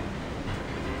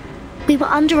 We were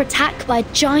under attack by a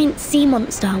giant sea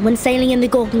monster when sailing in the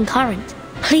Gorgon Current.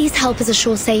 Please help us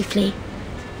ashore safely.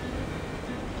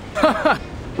 Haha!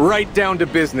 Right down to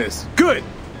business. Good!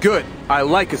 Good. I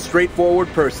like a straightforward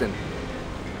person.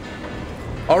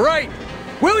 All right!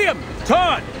 William!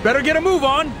 Todd! Better get a move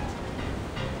on!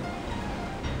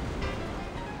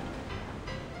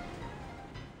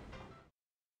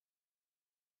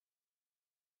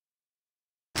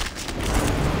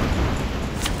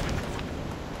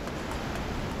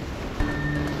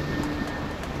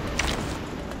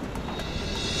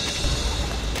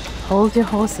 Hold your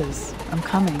horses. I'm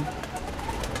coming.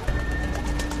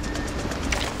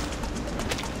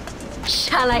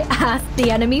 Shall I ask the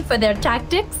enemy for their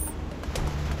tactics?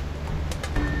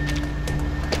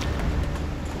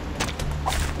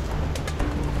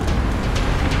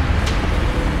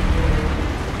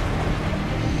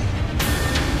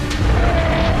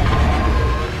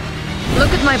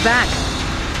 Look at my back.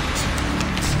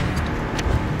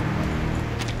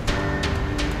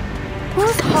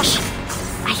 Who's hot?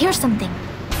 I hear something.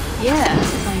 Yeah,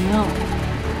 I know.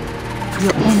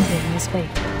 You're ending this fate.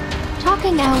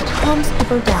 Talking out calms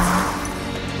people down.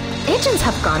 Agents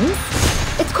have guns.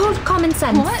 It's called common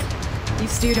sense. What? You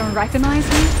still don't recognize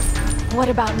me? What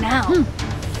about now?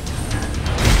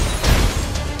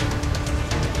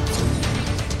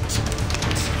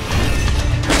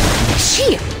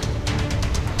 She!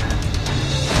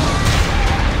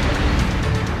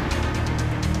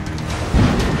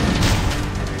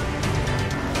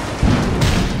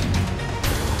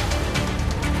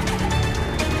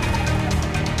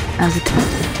 As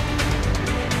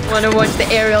expected. Wanna watch the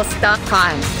aerial stunt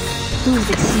time? Who's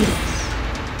exceeded?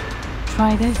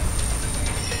 Try this.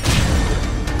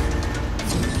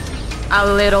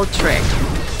 A little trick.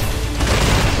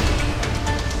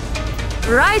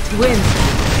 Right wind.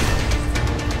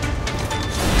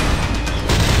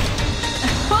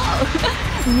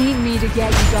 Need me to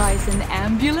get you guys an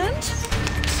ambulance?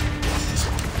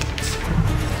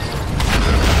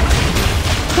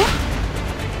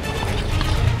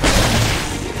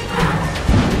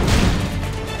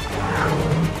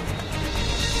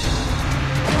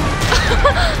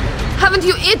 Haven't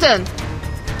you eaten?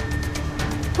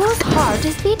 Whose heart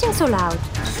is beating so loud?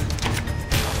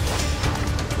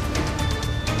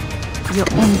 You're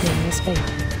ending this fate.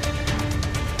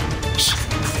 Shh!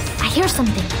 I hear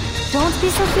something. Don't be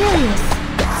so furious.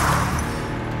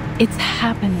 It's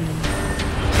happening.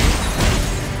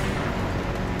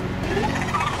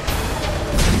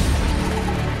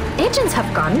 Agents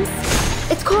have guns.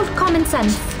 It's called common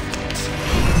sense.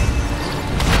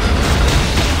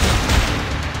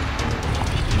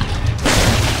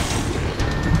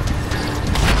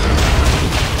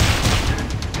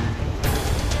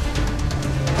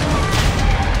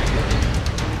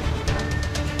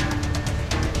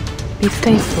 Be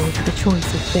faithful to the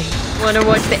choice of fate. Wanna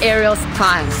watch the aerial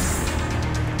time?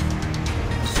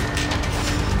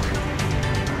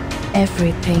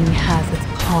 Everything has its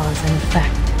cause and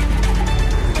effect.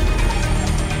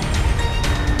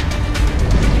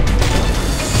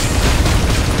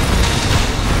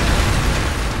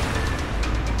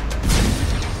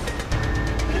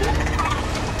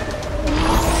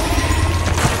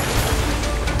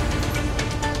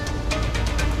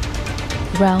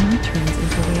 Realm turns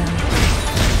into reality.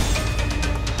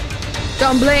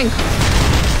 Don't blink.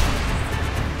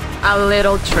 A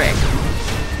little trick.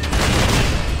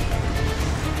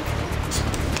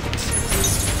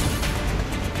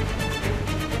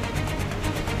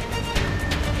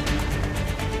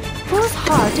 Whose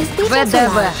heart is beating so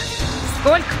ВДВ. loud?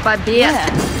 Сколько побед. Yeah,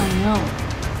 I know.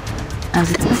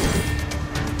 As expected.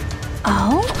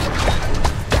 Oh?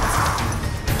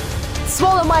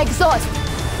 Swallow my exhaust.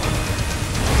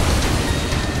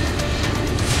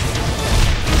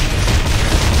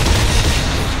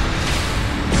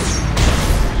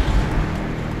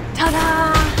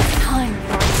 Ta-da! Time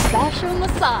for a special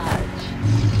massage.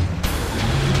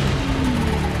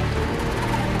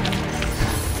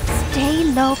 Stay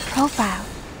low profile.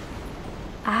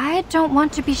 I don't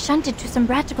want to be shunted to some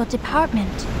radical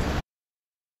department.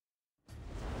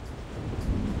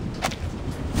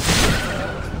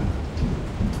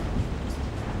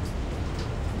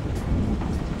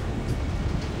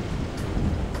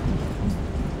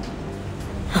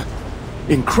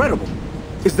 Incredible!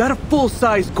 Is that a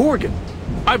full-size Gorgon?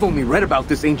 I've only read about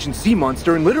this ancient sea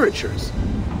monster in literatures.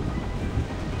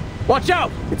 Watch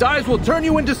out! Its eyes will turn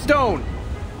you into stone!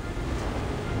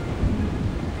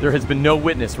 There has been no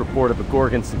witness report of a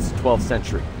Gorgon since the 12th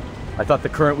century. I thought the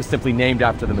current was simply named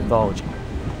after the mythology.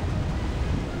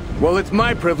 Well, it's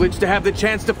my privilege to have the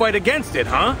chance to fight against it,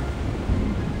 huh?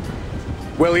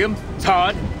 William,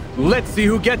 Todd, let's see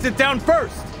who gets it down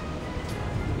first!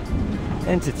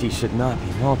 Entities should not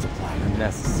be multiplied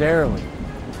unnecessarily.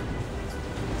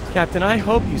 Captain, I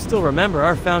hope you still remember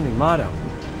our founding motto.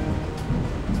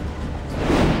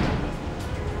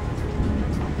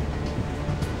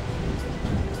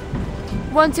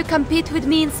 Want to compete with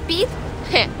me in speed?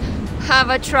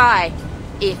 Have a try,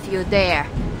 if you dare.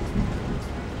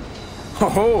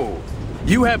 Ho-ho!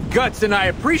 You have guts and I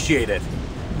appreciate it.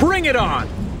 Bring it on!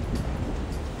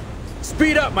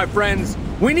 Speed up, my friends!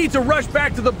 We need to rush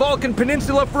back to the Balkan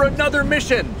Peninsula for another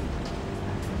mission!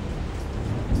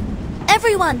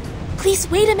 Everyone, please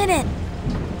wait a minute.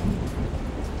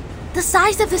 The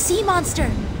size of the sea monster.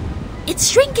 It's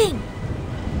shrinking.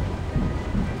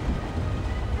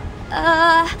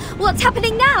 What's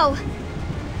happening now?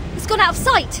 It's gone out of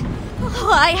sight.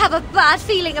 Oh, I have a bad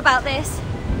feeling about this.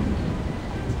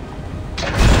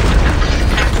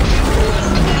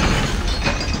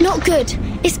 Not good.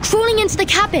 It's crawling into the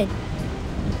cabin.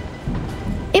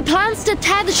 It plans to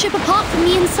tear the ship apart from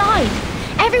the inside.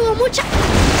 Everyone watch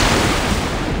out!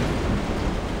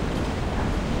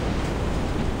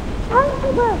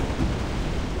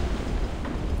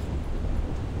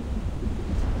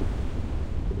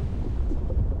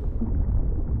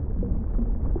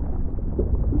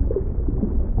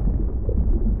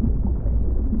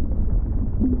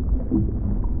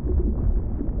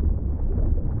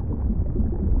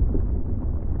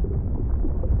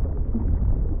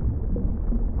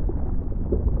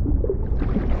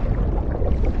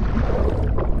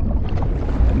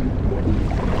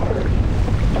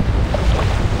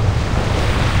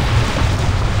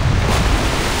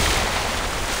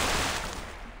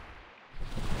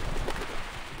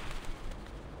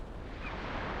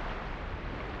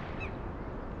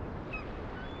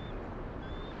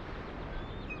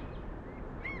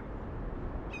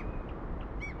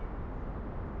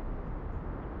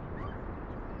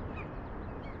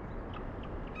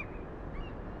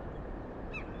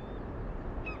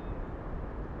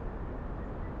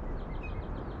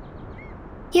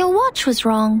 Your watch was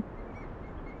wrong.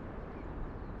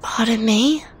 Pardon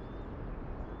me?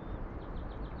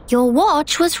 Your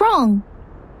watch was wrong.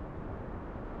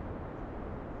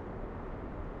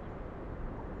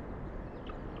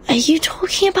 Are you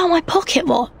talking about my pocket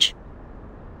watch?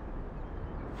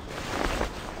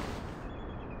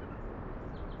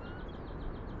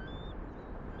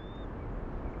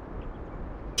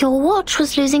 Your watch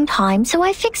was losing time, so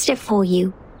I fixed it for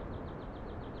you.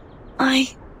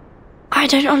 I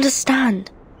don't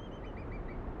understand.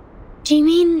 Do you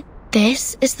mean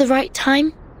this is the right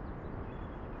time?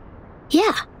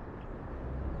 Yeah.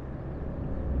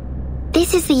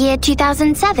 This is the year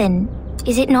 2007,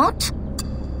 is it not?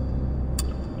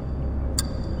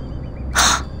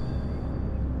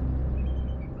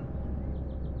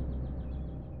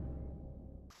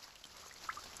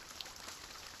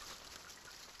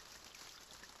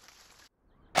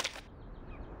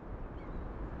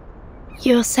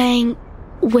 You're saying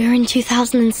we're in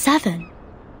 2007?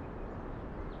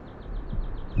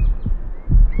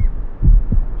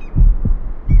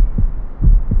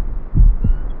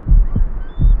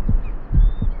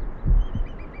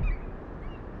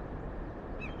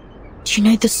 Do you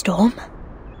know the storm?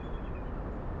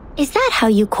 Is that how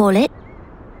you call it?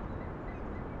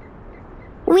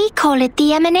 We call it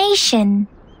the emanation.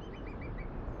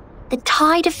 The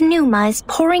tide of Numa is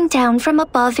pouring down from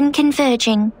above and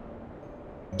converging.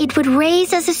 It would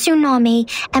raise as a tsunami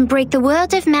and break the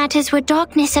world of matters where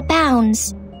darkness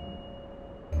abounds.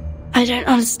 I don't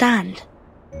understand.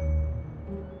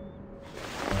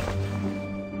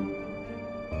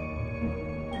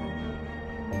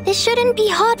 This shouldn't be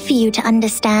hard for you to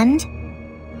understand.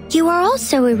 You are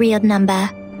also a real number.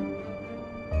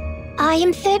 I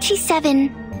am 37.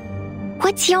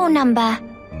 What's your number?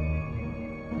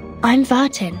 I'm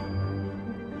Vertin.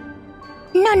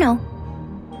 No.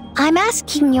 I'm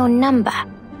asking your number.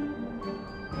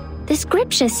 The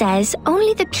scripture says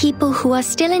only the people who are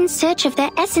still in search of their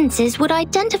essences would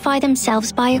identify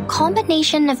themselves by a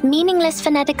combination of meaningless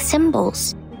phonetic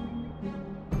symbols.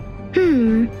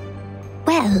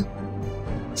 Well,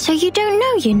 so you don't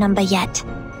know your number yet.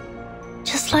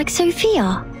 Just like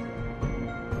Sophia.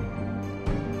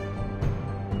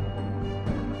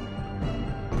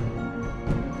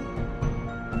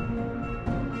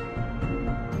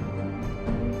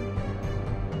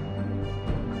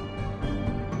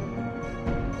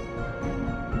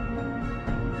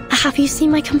 Have you seen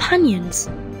my companions?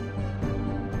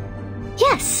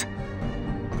 Yes.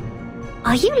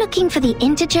 Are you looking for the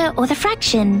integer or the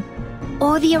fraction?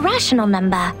 Or the irrational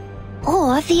number?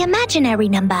 Or the imaginary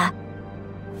number?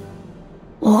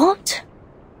 What?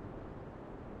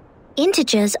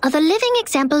 Integers are the living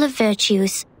example of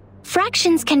virtues.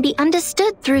 Fractions can be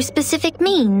understood through specific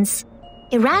means.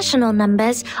 Irrational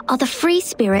numbers are the free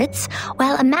spirits,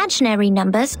 while imaginary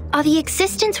numbers are the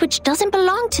existence which doesn't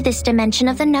belong to this dimension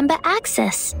of the number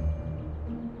axis.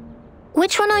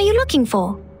 Which one are you looking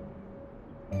for?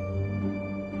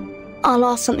 I'll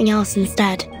ask something else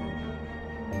instead.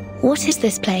 What is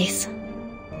this place?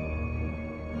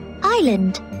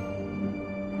 Island.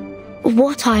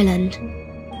 What island?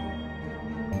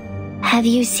 Have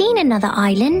you seen another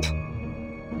island?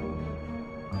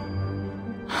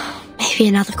 Maybe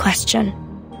another question.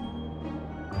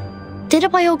 Did a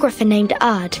biographer named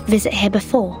Erd visit here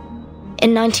before?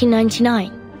 In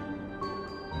 1999?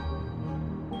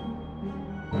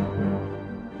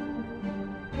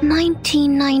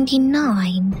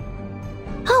 $19.99.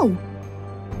 Oh,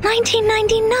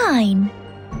 1999.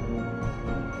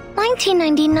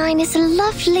 1999 is a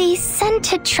lovely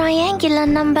centered triangular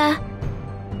number.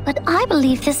 But I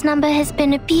believe this number has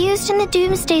been abused in the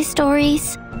Doomsday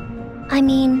stories. I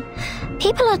mean,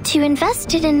 people are too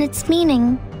invested in its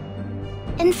meaning.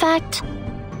 In fact,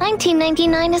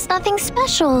 1999 is nothing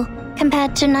special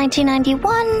compared to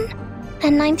 1991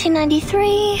 and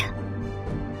 1993.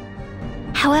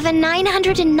 However,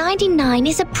 999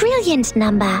 is a brilliant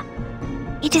number.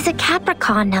 It is a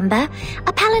Capricorn number,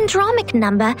 a palindromic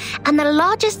number, and the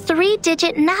largest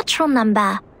three-digit natural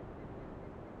number.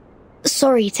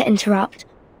 Sorry to interrupt,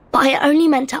 but I only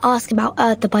meant to ask about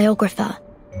Erd the biographer.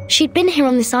 She'd been here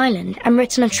on this island and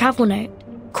written a travel note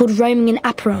called Roaming in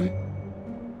Acheron.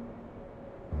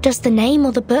 Does the name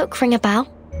or the book ring a bell?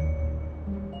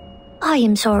 I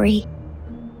am sorry.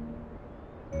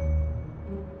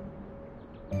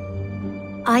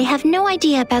 I have no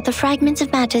idea about the fragments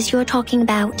of matters you are talking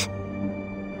about.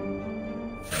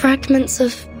 Fragments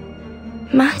of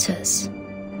matters?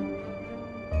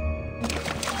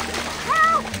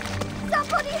 Help!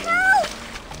 Somebody help!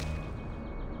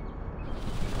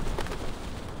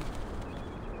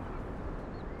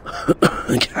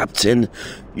 Captain,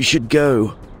 you should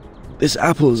go. This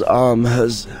apple's arm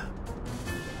has...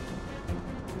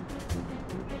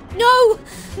 No!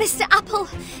 Mr. Apple,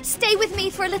 stay with me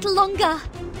for a little longer.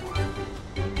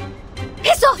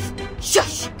 Piss off!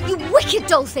 Shush! You wicked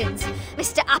dolphins!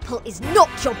 Mr. Apple is not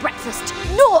your breakfast,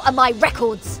 nor are my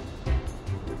records!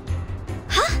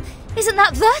 Huh? Isn't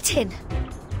that Vertin?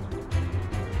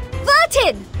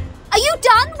 Vertin! Are you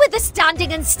done with the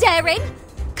standing and staring?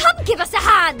 Come give us a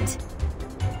hand!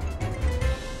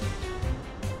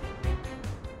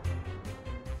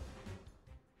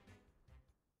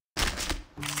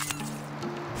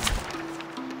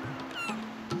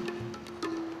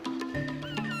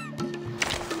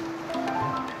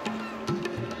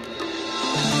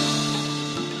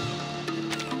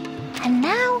 And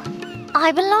now,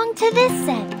 I belong to this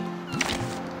set.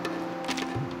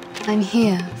 I'm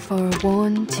here for a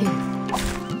worn tooth.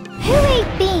 Who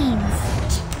ate beans?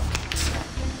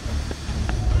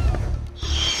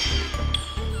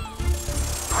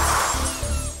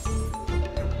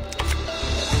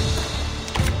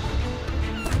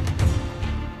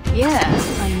 Yeah,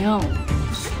 I know.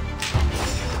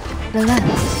 Relax.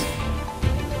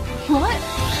 What?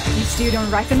 You still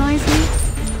don't recognize me?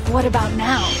 What about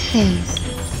now? Please,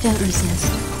 don't resist.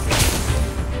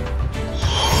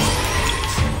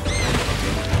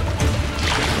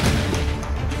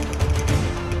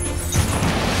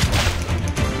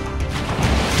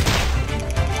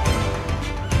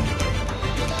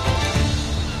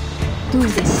 Tú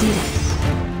decides.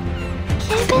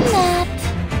 Given that.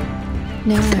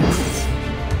 No worries.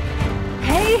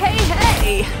 Hey, hey,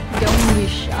 hey! Don't be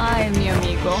shy, mi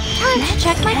amigo. Time to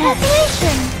check my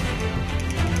calculation.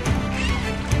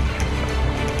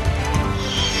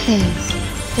 Please,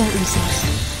 don't resist.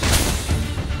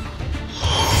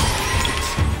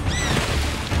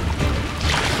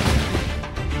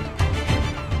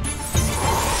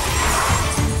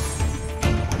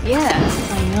 Yeah,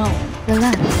 I know.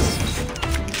 Relax.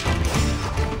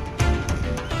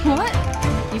 What?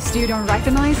 You still don't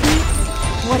recognize me?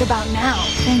 What about now?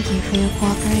 Thank you for your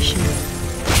cooperation.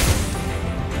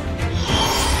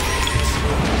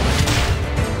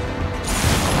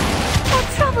 What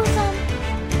troublesome?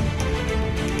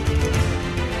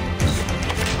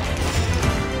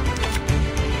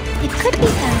 It could be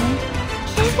found,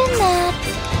 given that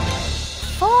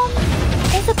form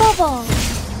is above all.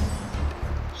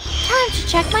 Time to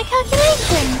check my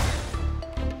calculation.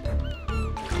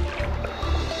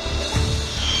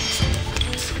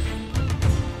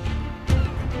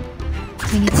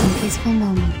 We need some peaceful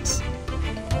moments.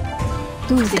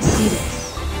 Tú decides.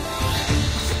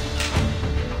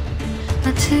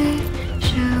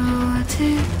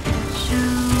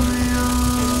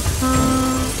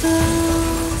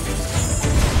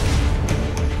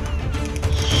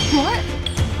 What?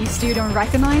 You still don't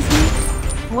recognize me?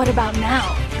 What about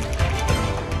now?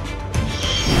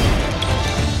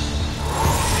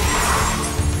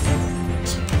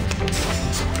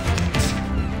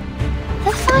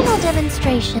 The final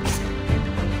demonstration.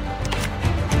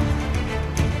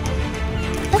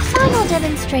 The final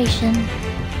demonstration.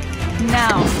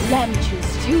 Now, let me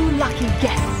choose two lucky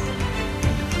guests.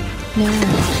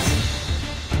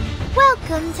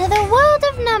 Welcome to the world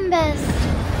of numbers.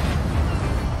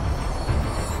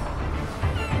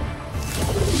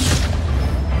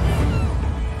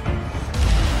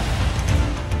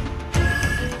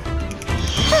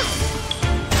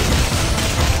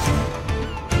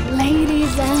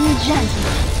 Ladies and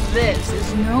gentlemen, this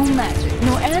is no magic,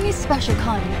 nor any special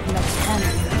kind of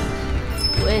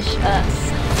mechanism. Wish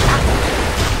us.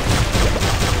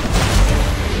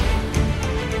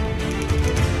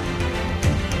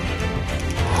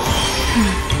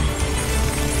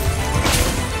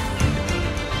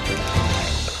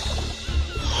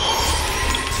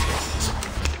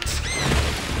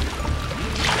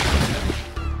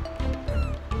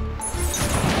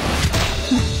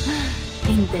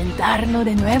 ¿Intentarlo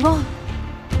de nuevo?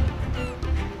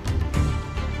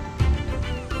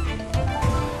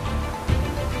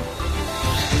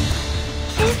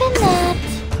 Given that...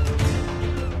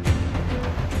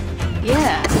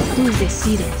 Yeah, tú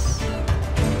decides.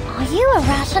 Are you a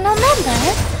rational member?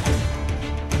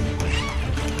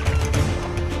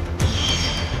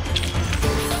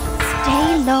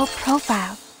 Stay low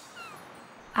profile.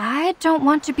 I don't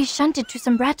want to be shunted to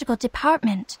some radical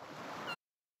department.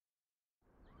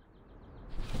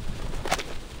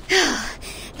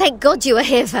 Thank God you were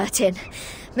here, Vertin.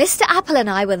 Mr. Apple and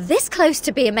I were this close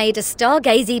to being made a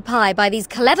stargazy pie by these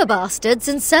clever bastards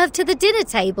and served to the dinner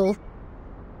table.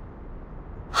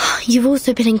 You've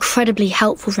also been incredibly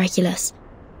helpful, Regulus.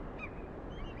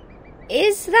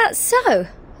 Is that so?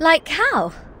 Like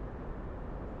how?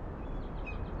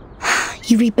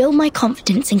 You rebuild my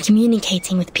confidence in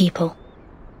communicating with people.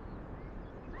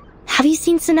 Have you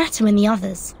seen Sonetta and the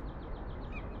others?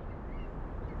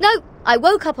 No, I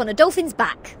woke up on a dolphin's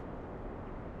back.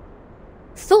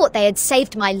 Thought they had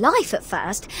saved my life at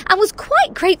first and was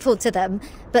quite grateful to them,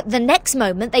 but the next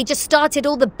moment they just started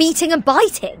all the beating and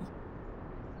biting.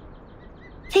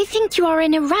 They think you are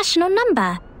an irrational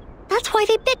number. That's why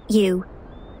they bit you.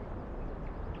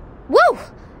 Whoa!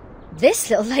 This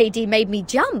little lady made me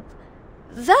jump.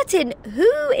 Vertin,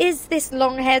 who is this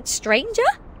long-haired stranger?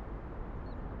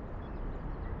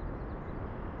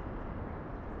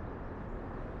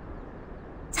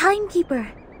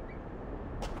 Timekeeper.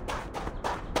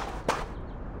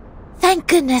 Thank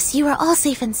goodness you are all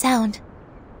safe and sound.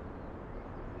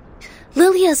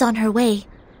 Lilia's on her way.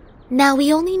 Now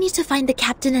we only need to find the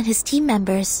captain and his team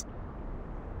members.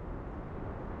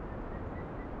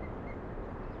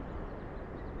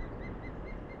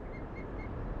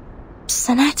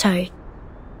 Sonetto.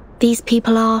 These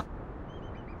people are...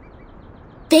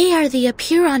 They are the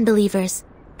Apuron believers.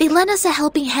 They lent us a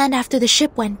helping hand after the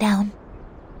ship went down.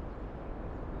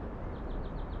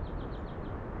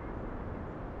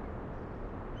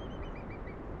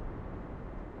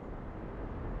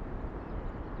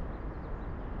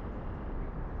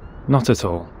 Not at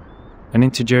all. An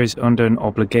integer is under an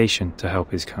obligation to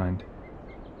help his kind.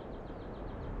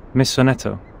 Miss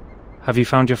Sonetto, have you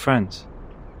found your friends?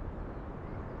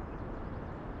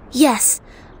 Yes,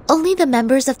 only the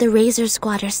members of the Razor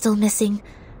Squad are still missing.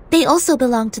 They also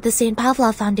belong to the St.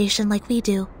 Pavlov Foundation like we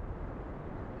do.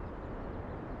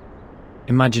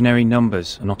 Imaginary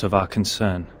numbers are not of our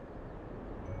concern.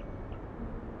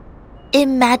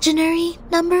 Imaginary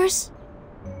numbers?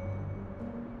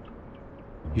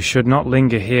 You should not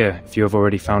linger here if you have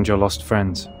already found your lost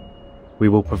friends. We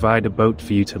will provide a boat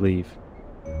for you to leave.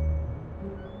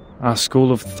 Our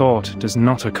school of thought does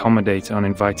not accommodate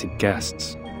uninvited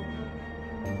guests.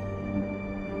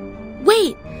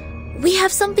 Wait! We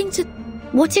have something to...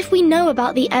 What if we know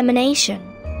about the emanation?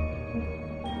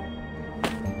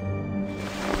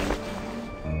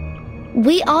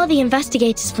 We are the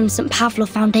investigators from St. Pavlov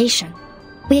Foundation.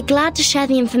 We are glad to share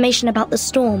the information about the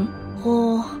storm,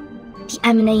 or the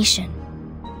emanation.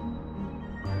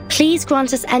 Please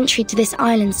grant us entry to this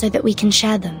island so that we can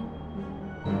share them.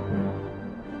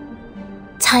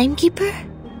 Timekeeper?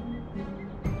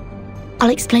 I'll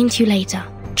explain to you later.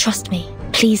 Trust me.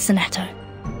 Please, Sonetto.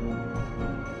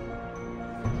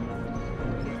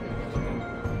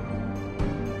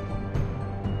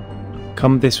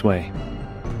 Come this way.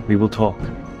 We will talk.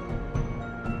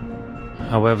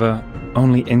 However,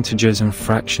 only integers and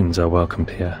fractions are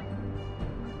welcomed here.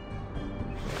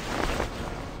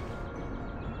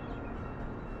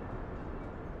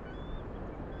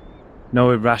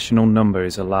 No irrational number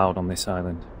is allowed on this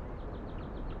island.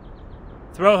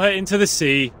 Throw her into the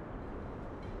sea.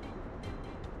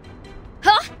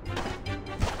 Huh?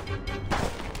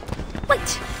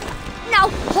 Wait! Now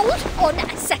hold on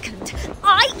a second.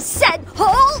 I said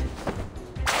hold!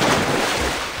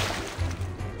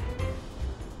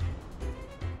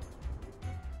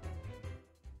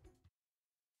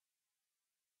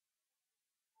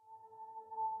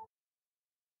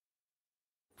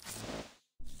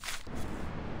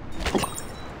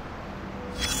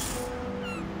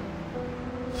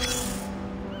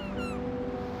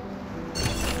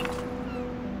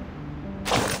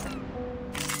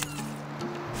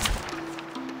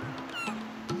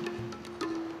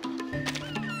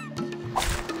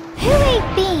 Who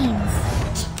ate beans?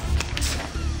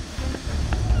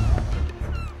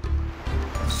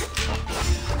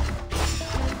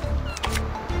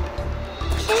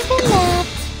 Given that,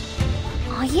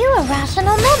 are you a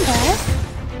rational number?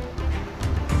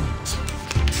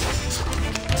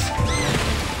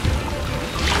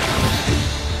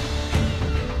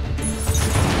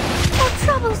 Or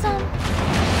troublesome?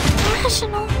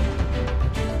 Rational?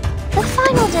 The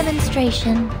final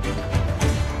demonstration.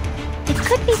 It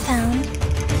could be found.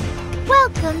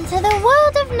 Welcome to the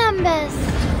world of numbers.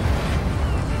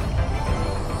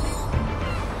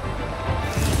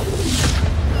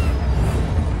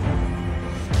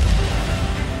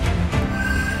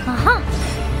 Aha.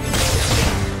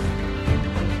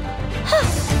 Huh.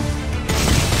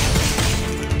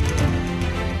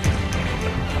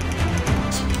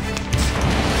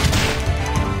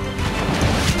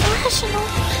 Rational.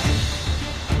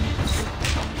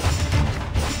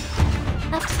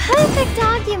 A perfect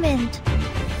argument.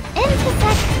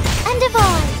 Intersect and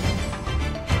divide.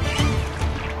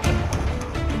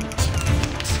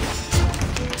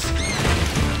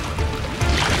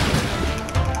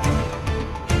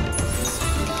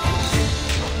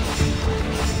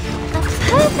 A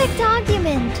perfect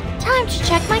argument. Time to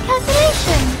check my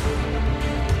calculation.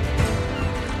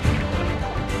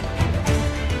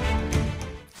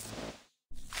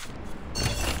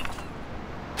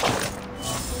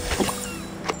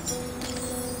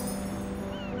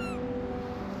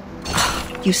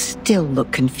 You still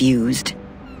look confused.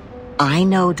 I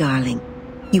know, darling.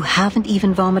 You haven't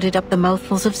even vomited up the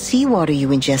mouthfuls of seawater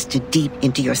you ingested deep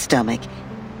into your stomach.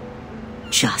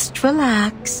 Just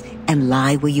relax and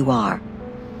lie where you are.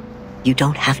 You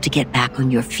don't have to get back on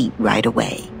your feet right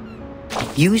away.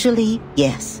 Usually,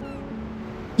 yes.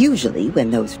 Usually,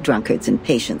 when those drunkards and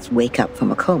patients wake up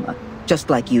from a coma, just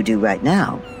like you do right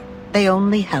now, they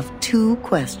only have 2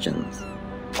 questions.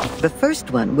 The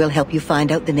first one will help you find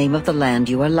out the name of the land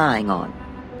you are lying on.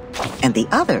 And the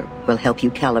other will help you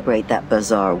calibrate that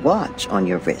bizarre watch on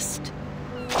your wrist.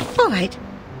 All right,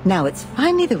 now it's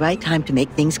finally the right time to make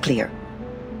things clear.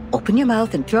 Open your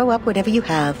mouth and throw up whatever you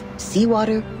have.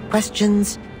 Seawater,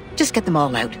 questions, just get them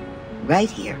all out.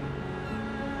 Right here.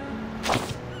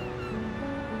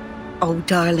 Oh,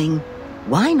 darling,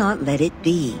 why not let it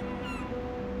be?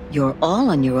 You're all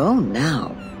on your own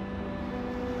now.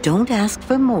 Don't ask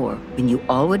for more when you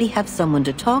already have someone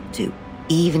to talk to,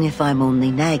 even if I'm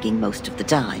only nagging most of the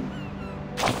time.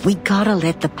 We gotta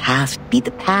let the past be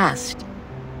the past.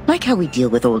 Like how we deal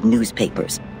with old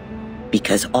newspapers.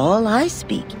 Because all I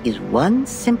speak is one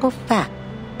simple fact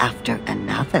after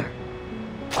another.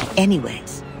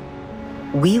 Anyways,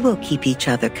 we will keep each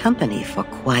other company for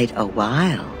quite a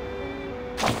while.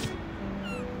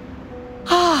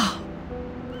 Ah,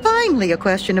 finally a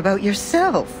question about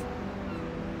yourself.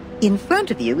 In front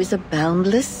of you is a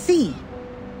boundless sea.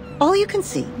 All you can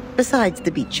see, besides the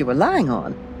beach you are lying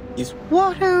on, is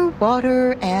water,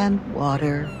 water, and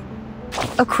water.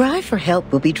 A cry for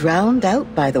help will be drowned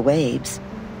out by the waves,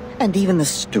 and even the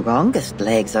strongest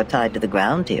legs are tied to the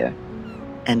ground here,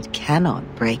 and cannot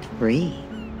break free.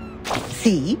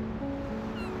 See?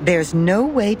 There's no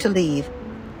way to leave,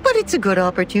 but it's a good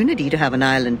opportunity to have an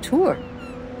island tour.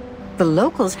 The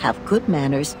locals have good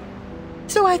manners,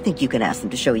 so I think you can ask them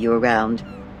to show you around.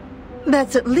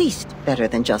 That's at least better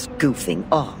than just goofing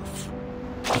off.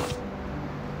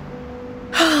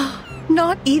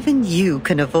 Not even you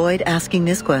can avoid asking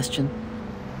this question.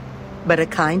 But a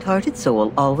kind-hearted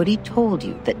soul already told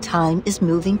you that time is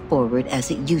moving forward as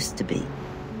it used to be,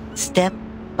 step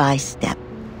by step.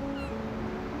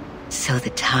 So the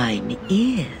time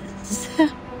is...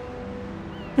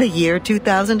 the year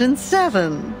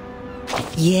 2007.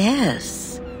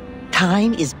 Yes.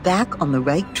 Time is back on the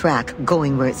right track,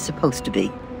 going where it's supposed to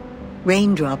be.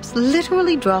 Raindrops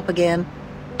literally drop again,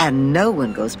 and no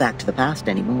one goes back to the past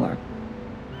anymore.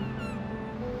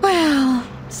 Well,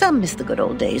 some miss the good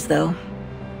old days, though.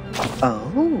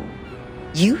 Oh,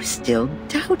 you still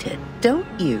doubt it,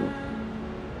 don't you?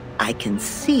 I can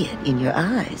see it in your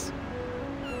eyes.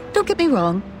 Don't get me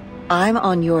wrong, I'm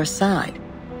on your side.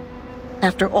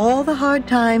 After all the hard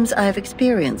times I've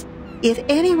experienced, if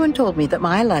anyone told me that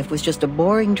my life was just a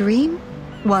boring dream,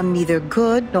 one neither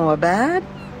good nor bad,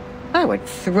 I would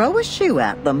throw a shoe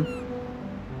at them.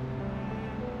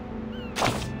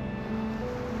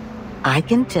 I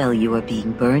can tell you are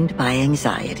being burned by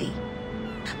anxiety.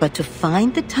 But to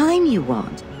find the time you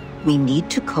want, we need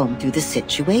to comb through the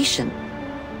situation,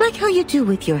 like how you do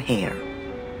with your hair.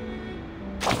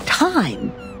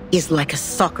 Time is like a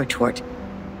soccer tort,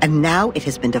 and now it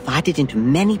has been divided into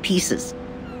many pieces.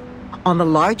 On the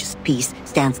largest piece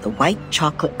stands the white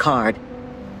chocolate card.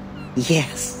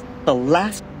 Yes, the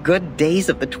last good days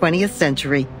of the 20th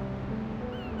century.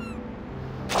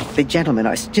 The gentlemen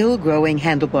are still growing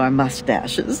handlebar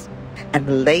mustaches, and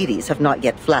the ladies have not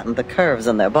yet flattened the curves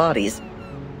on their bodies.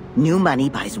 New money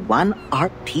buys one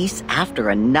art piece after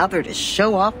another to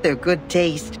show off their good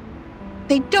taste.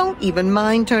 They don't even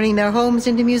mind turning their homes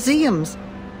into museums.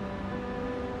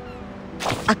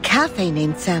 A cafe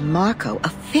named San Marco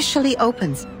officially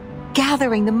opens,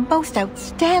 gathering the most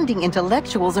outstanding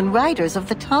intellectuals and writers of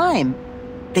the time.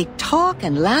 They talk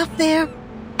and laugh there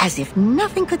as if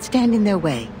nothing could stand in their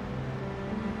way.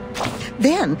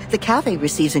 Then the cafe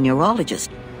receives a neurologist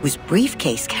whose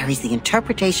briefcase carries the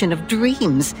interpretation of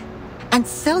dreams, and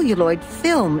celluloid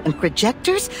film and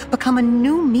projectors become a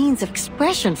new means of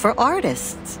expression for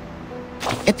artists.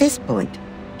 At this point,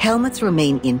 helmets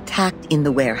remain intact in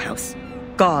the warehouse.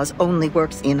 Gauze only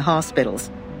works in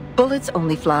hospitals. Bullets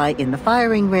only fly in the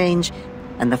firing range,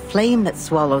 and the flame that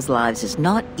swallows lives is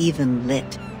not even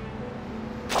lit.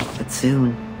 But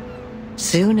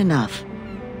soon enough,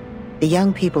 the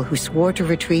young people who swore to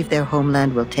retrieve their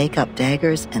homeland will take up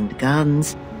daggers and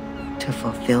guns to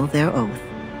fulfill their oath.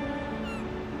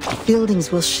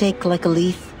 Buildings will shake like a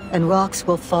leaf, and rocks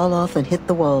will fall off and hit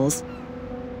the walls.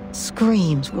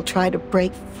 Screams will try to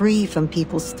break free from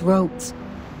people's throats.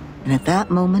 And at that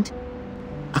moment,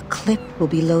 a clip will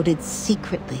be loaded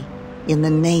secretly in the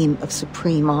name of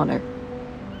supreme honor.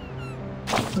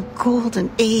 The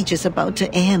golden age is about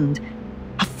to end.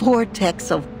 A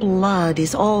vortex of blood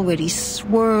is already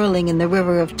swirling in the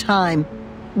river of time,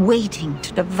 waiting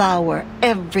to devour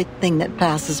everything that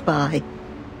passes by.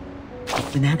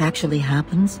 When that actually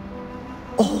happens,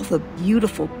 all the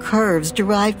beautiful curves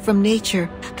derived from nature,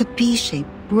 the bee-shaped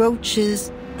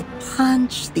brooches, the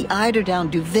punch, the eiderdown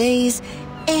duvets,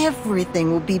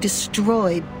 everything will be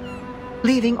destroyed,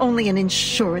 leaving only an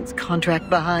insurance contract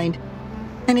behind.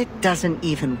 And it doesn't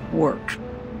even work.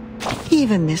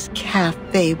 Even this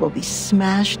cafe will be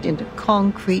smashed into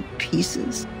concrete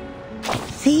pieces.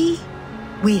 See?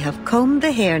 We have combed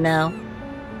the hair now.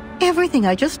 Everything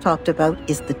I just talked about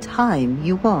is the time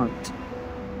you want.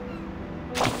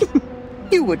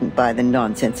 You wouldn't buy the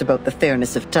nonsense about the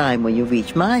fairness of time when you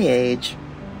reach my age.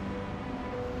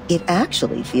 It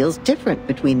actually feels different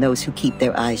between those who keep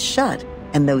their eyes shut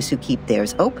and those who keep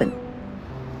theirs open.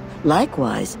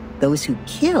 Likewise, those who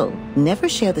kill never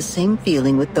share the same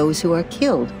feeling with those who are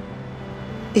killed.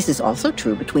 This is also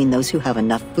true between those who have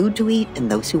enough food to eat and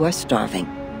those who are starving.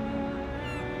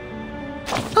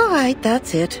 All right,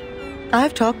 that's it.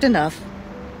 I've talked enough.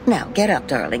 Now get up,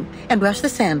 darling, and brush the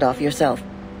sand off yourself.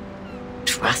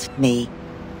 Trust me,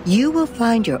 you will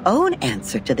find your own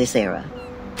answer to this era.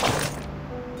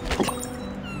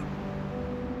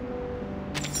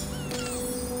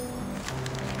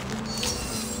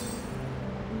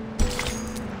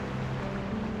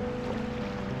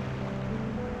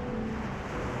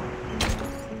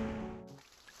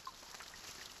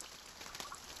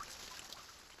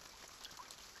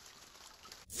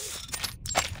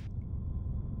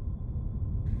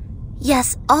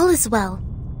 Yes, all is well.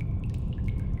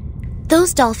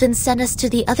 Those dolphins sent us to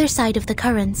the other side of the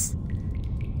currents.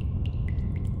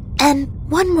 And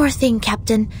one more thing,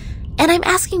 Captain, and I'm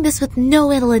asking this with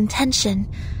no ill intention.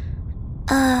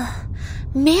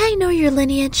 May I know your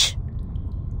lineage?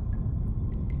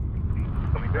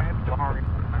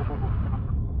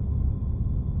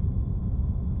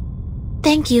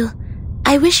 Thank you.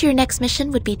 I wish your next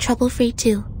mission would be trouble-free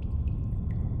too.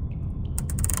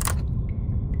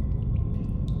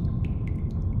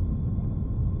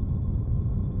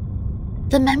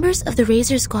 The members of the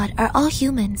Razor Squad are all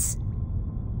humans.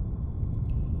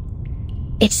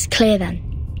 It's clear then.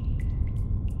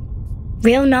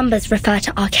 Real numbers refer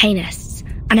to arcanists,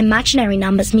 and imaginary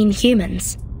numbers mean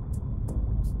humans.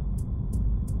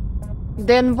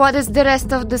 Then what is the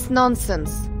rest of this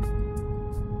nonsense?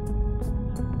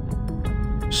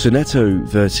 Sonetto,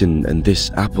 Vertin, and this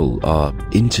apple are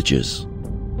integers.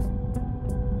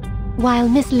 While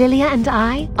Miss Lilia and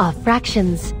I are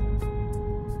fractions.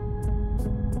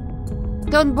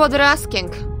 Don't bother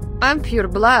asking. I'm pure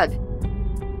blood.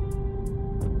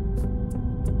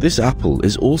 This apple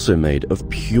is also made of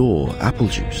pure apple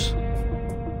juice.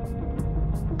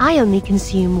 I only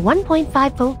consume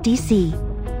 1.5 volt DC.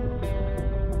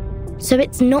 So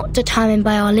it's not determined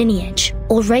by our lineage,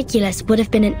 or Regulus would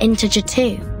have been an integer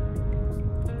too.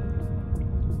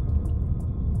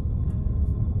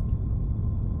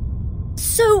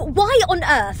 So why on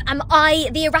earth am I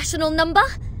the irrational number?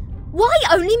 Why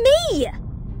only me?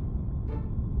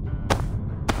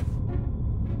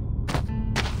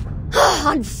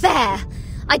 Unfair!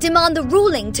 I demand the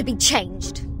ruling to be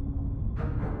changed.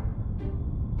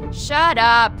 Shut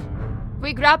up!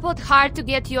 We grappled hard to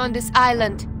get you on this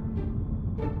island.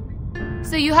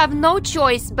 So you have no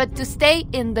choice but to stay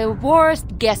in the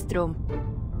worst guest room.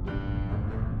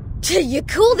 Do you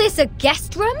call this a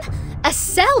guest room? A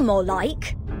cell, more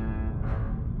like?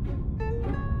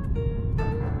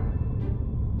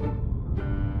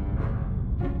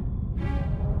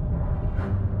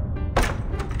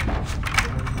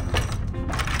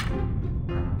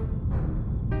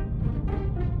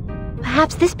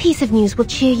 Perhaps this piece of news will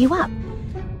cheer you up.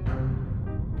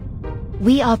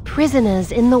 We are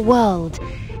prisoners in the world,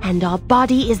 and our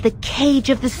body is the cage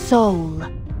of the soul.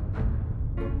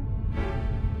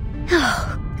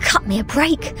 Oh, cut me a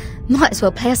break. Might as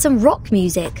well play us some rock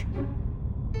music.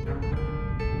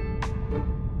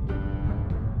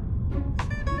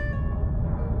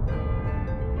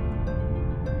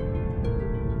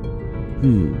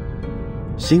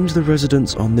 Seems the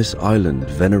residents on this island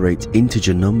venerate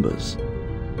integer numbers.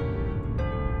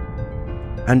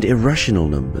 And irrational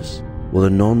numbers, while the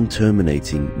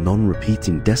non-terminating,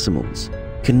 non-repeating decimals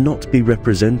cannot be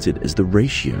represented as the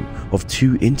ratio of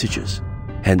two integers,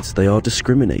 hence they are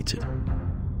discriminated.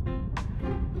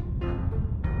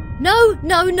 No,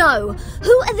 no, no!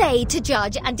 Who are they to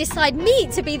judge and decide me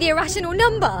to be the irrational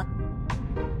number?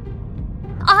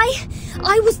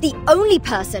 I was the only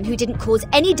person who didn't cause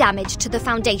any damage to the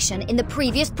Foundation in the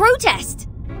previous protest!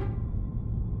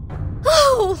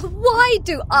 Oh, why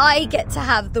do I get to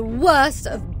have the worst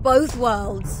of both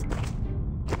worlds?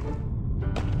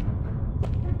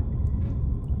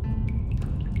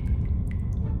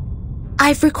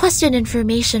 I've requested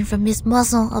information from Ms.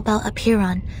 Moisson about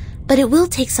Apiron, but it will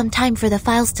take some time for the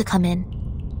files to come in.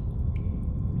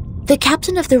 The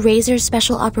captain of the Razor's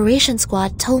Special Operations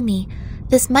Squad told me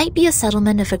this might be a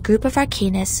settlement of a group of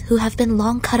Arcanists who have been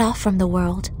long cut off from the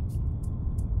world.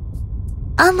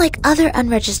 Unlike other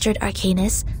unregistered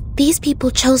Arcanists, these people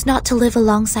chose not to live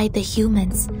alongside the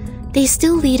humans. They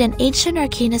still lead an ancient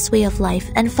Arcanist way of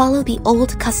life and follow the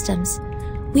old customs.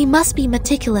 We must be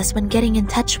meticulous when getting in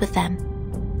touch with them.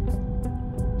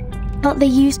 But they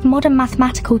used modern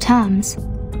mathematical terms.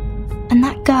 And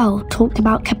that girl talked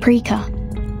about Caprica.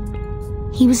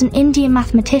 He was an Indian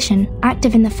mathematician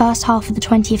active in the first half of the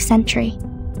 20th century.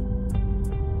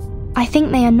 I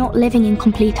think they are not living in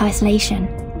complete isolation.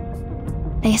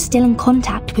 They are still in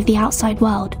contact with the outside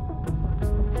world.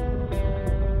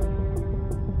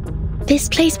 This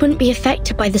place wouldn't be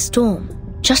affected by the storm,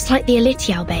 just like the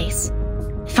Elitial base,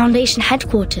 Foundation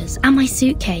headquarters, and my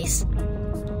suitcase.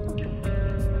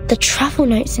 The travel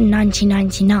notes in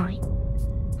 1999,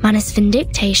 Manus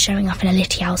Vindictae showing up in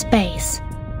Elitial's base.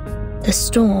 The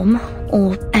storm,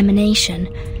 or emanation,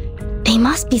 they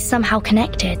must be somehow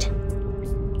connected.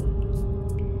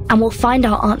 And we'll find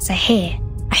our answer here,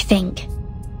 I think.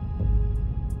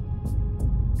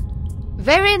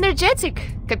 Very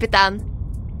energetic, Capitan.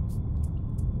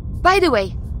 By the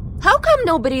way, how come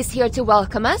nobody's here to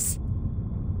welcome us?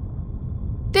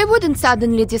 They wouldn't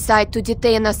suddenly decide to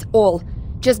detain us all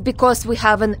just because we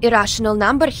have an irrational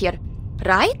number here,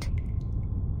 right?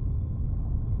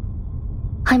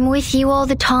 I'm with you all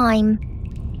the time.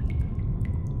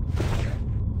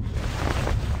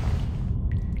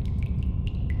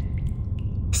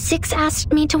 Six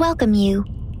asked me to welcome you.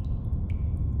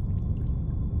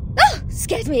 Oh,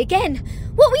 scared me again.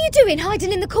 What were you doing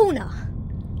hiding in the corner?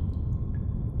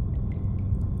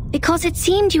 Because it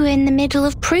seemed you were in the middle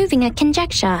of proving a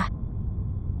conjecture.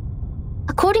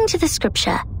 According to the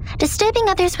scripture, disturbing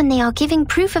others when they are giving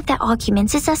proof of their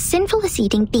arguments is as sinful as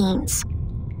eating beans.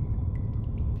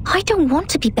 I don't want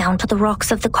to be bound to the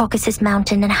rocks of the Caucasus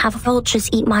Mountain and have vultures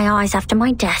eat my eyes after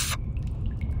my death.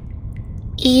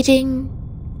 Eating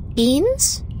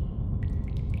Beans?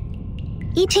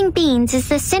 Eating beans is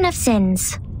the sin of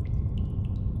sins.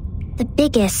 The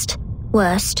biggest,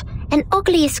 worst, and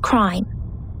ugliest crime.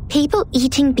 People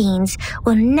eating beans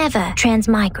will never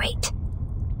transmigrate.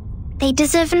 They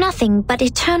deserve nothing but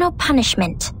eternal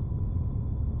punishment.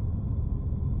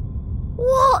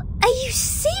 What? Are you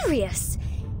serious?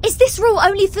 Is this rule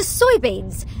only for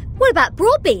soybeans? What about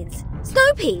broad beans,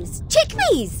 snow peas,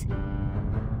 chickpeas?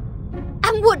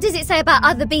 And what does it say about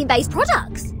other bean-based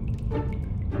products?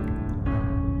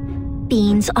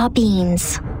 Beans are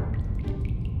beans.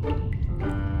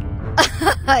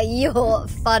 You're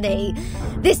funny.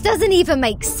 This doesn't even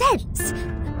make sense.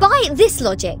 By this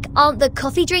logic, aren't the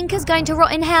coffee drinkers going to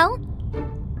rot in hell?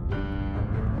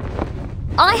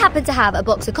 I happen to have a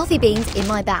box of coffee beans in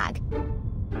my bag.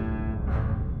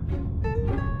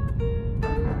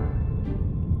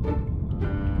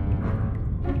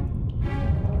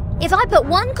 If I put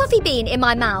one coffee bean in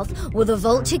my mouth, will the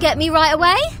vulture get me right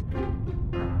away?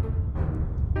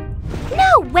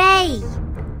 No way!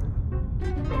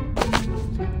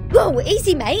 Whoa,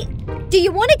 easy, mate. Do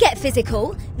you want to get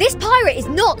physical? This pirate is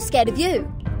not scared of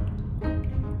you.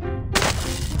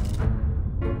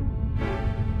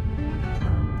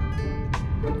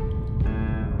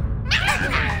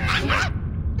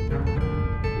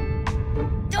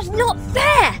 That's not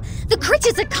fair! The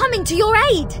critters are coming to your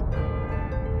aid!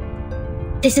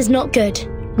 This is not good.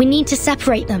 We need to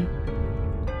separate them.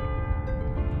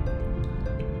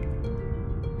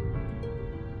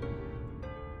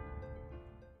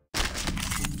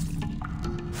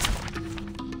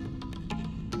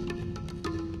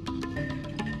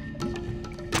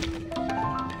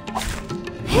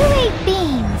 Who ate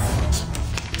beans?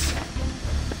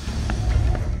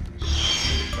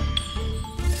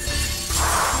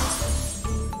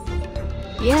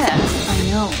 Yeah, I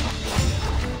know.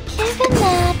 Given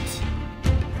that...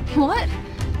 What?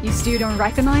 You still don't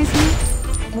recognize me?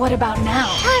 What about now?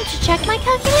 Time to check my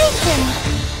calculation.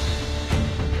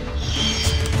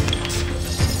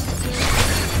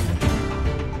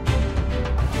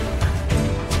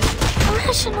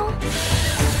 Rational.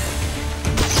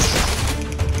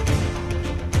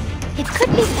 It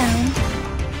could be found.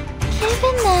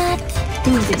 Given that...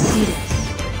 Who decides?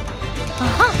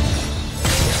 Aha!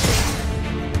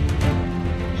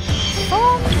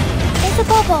 Form is a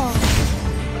bubble.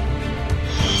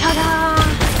 Ta-da!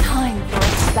 Time for a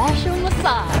special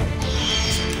massage.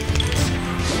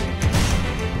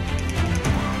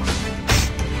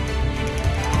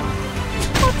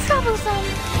 How troublesome.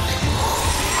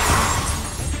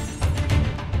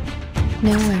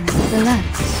 No worries, relax.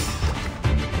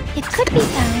 It could be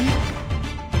found.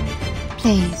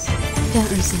 Please,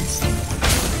 don't resist.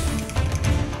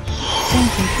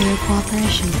 Thank you for your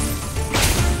cooperation.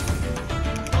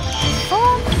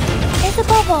 Form is a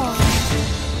bubble.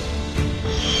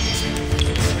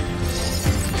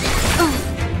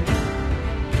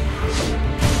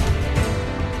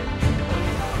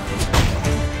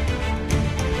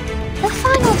 The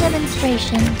final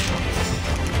demonstration.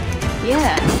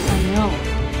 Yeah, I know.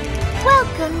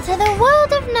 Welcome to the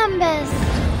world of numbers.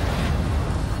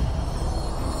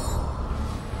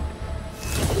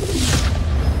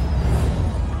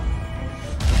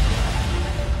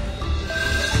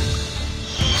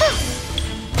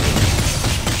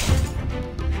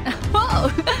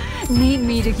 Oh, need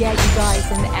me to get you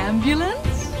guys an ambulance?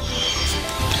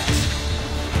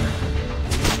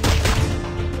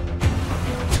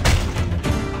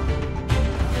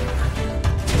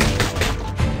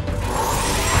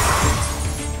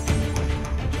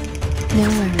 No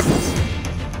worries.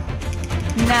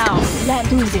 Now,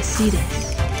 let me see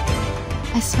this.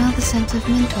 I smell the scent of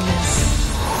mental health.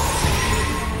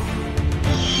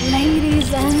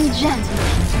 Ladies and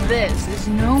gentlemen, this is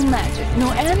no magic,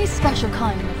 nor any special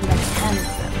kind of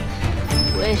mechanism.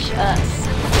 Wish us.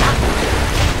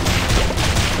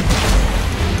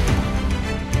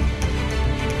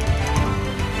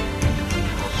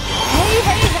 Hey,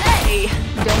 hey, hey!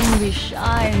 Don't be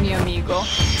shy, mi amigo.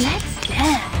 Let's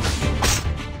dance.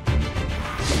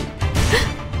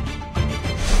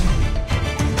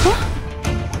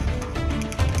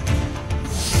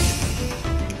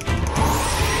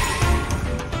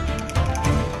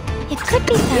 Could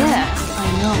be found. Yeah, I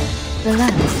know.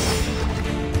 Relax.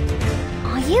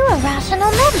 Are you a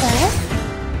rational member?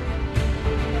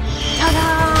 Ta-da!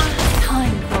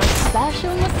 Time for a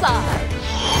special massage.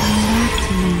 Come back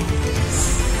to me.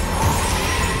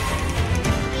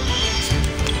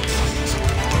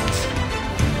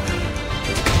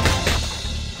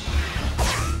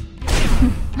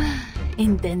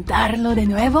 ¿Intentarlo de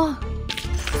nuevo?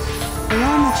 They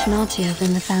are much naughtier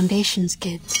than the Foundation's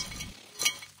kids.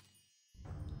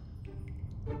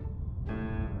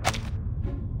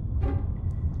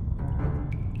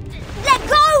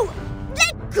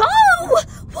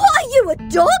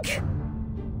 dog?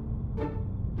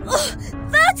 Oh,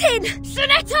 13!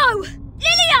 Sonetto!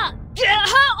 Lilia! Get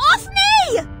her off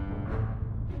me!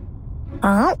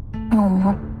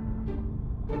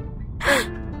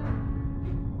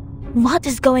 What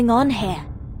is going on here?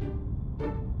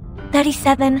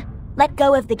 37, let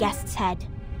go of the guest's head.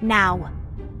 Now.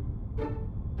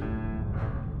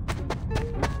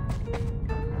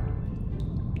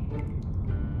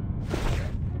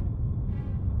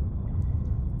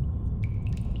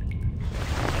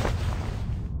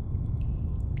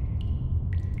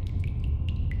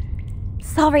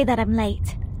 Sorry that I'm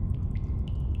late.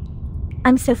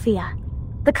 I'm Sophia,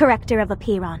 the corrector of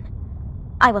Apiron.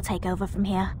 I will take over from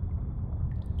here.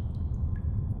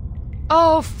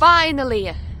 Oh,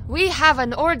 finally! We have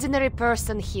an ordinary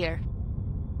person here.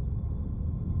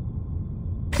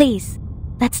 Please,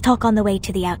 let's talk on the way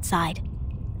to the outside.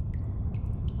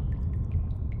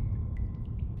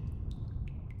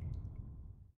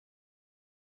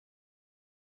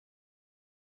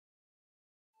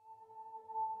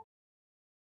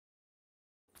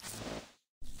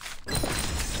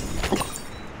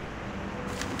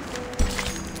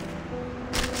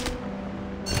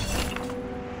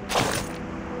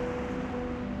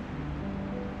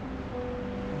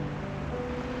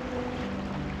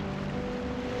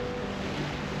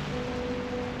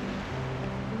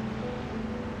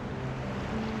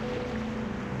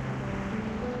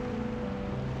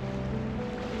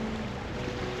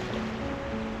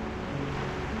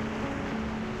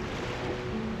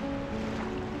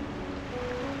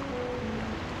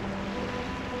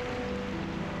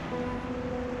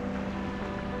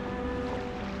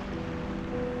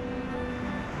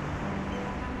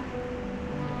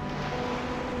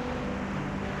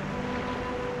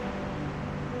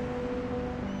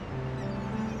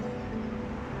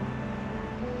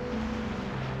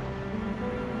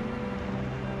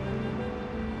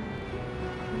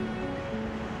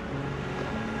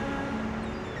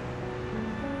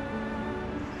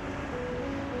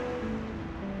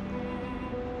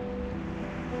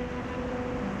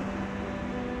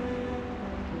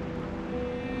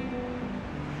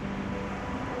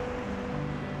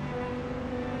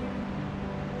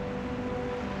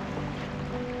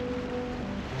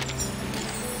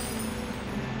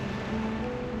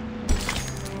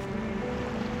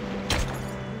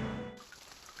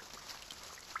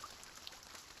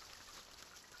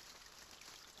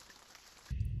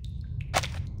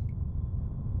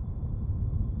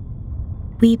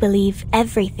 We believe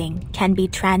everything can be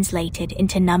translated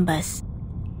into numbers.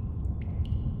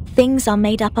 Things are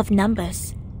made up of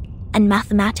numbers, and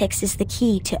mathematics is the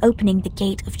key to opening the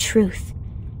gate of truth.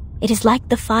 It is like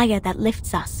the fire that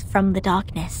lifts us from the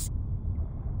darkness.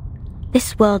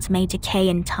 This world may decay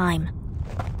in time,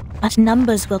 but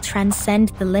numbers will transcend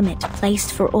the limit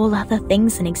placed for all other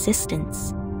things in existence.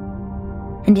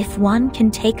 And if one can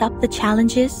take up the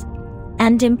challenges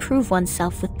and improve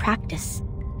oneself with practice,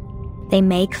 they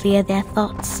may clear their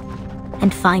thoughts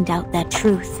and find out their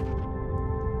truth.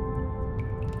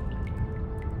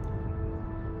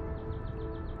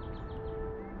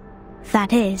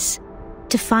 That is,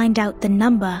 to find out the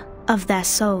number of their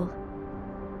soul.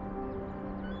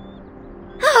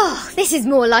 Oh, this is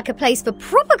more like a place for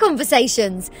proper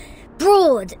conversations.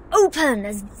 Broad, open,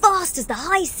 as vast as the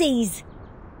high seas.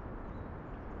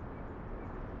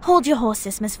 Hold your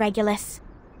horses, Miss Regulus.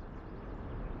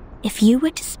 If you were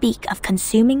to speak of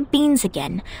consuming beans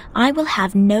again, I will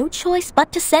have no choice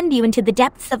but to send you into the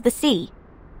depths of the sea.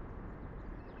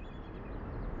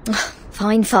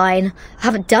 Fine. I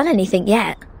haven't done anything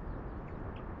yet.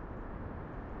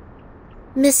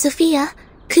 Miss Sophia,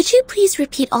 could you please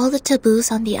repeat all the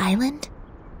taboos on the island?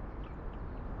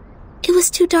 It was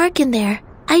too dark in there.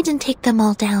 I didn't take them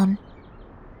all down.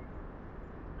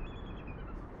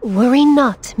 Worry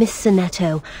not, Miss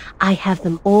Sonetto. I have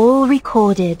them all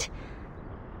recorded.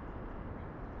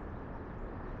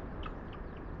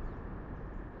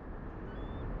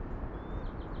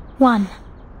 One,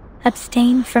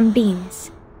 abstain from beans.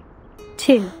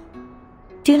 2,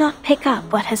 do not pick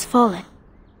up what has fallen.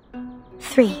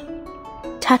 3,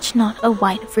 touch not a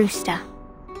white rooster.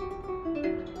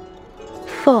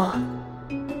 4,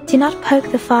 do not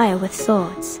poke the fire with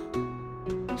swords.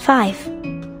 5,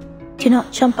 do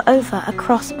not jump over a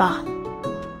crossbar.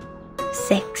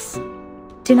 6,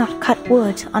 do not cut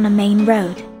wood on a main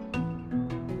road.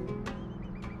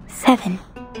 7,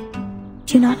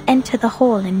 do not enter the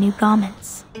hall in new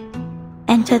garments.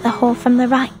 Enter the hall from the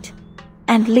right,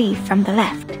 and leave from the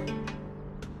left.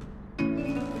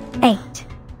 8,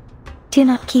 do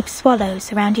not keep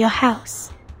swallows around your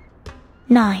house.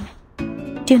 9,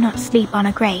 do not sleep on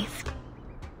a grave.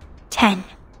 10,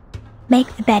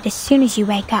 Make the bed as soon as you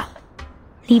wake up,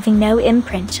 leaving no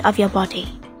imprint of your body.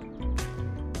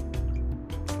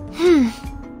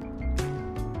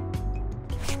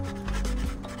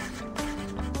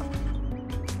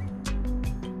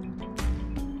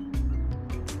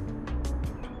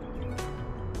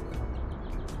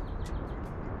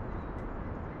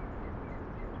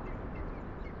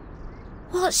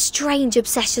 What strange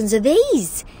obsessions are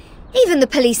these? Even the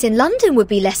police in London would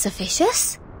be less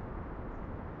officious.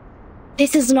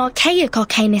 This is an archaic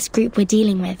arcanist group we're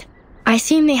dealing with. I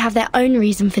assume they have their own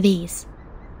reason for these.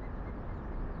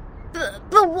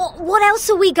 But what else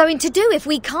are we going to do if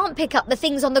we can't pick up the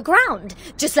things on the ground?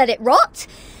 Just let it rot?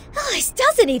 Oh, this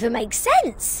doesn't even make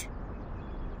sense.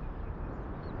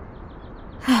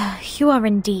 You are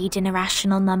indeed an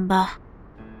irrational number.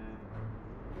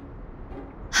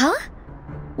 Huh?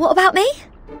 What about me?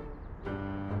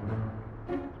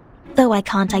 Though I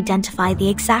can't identify the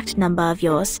exact number of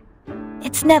yours,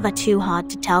 it's never too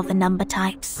hard to tell the number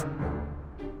types.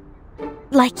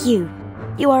 Like you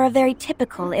are a very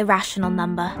typical irrational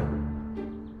number.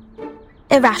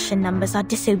 Irrational numbers are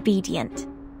disobedient,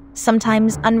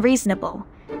 sometimes unreasonable,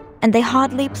 and they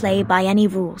hardly play by any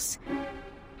rules.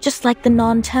 Just like the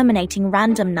non-terminating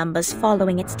random numbers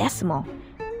following its decimal.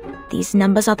 These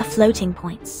numbers are the floating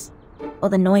points, or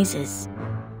the noises.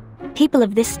 People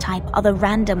of this type are the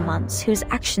random ones whose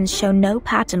actions show no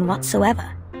pattern whatsoever.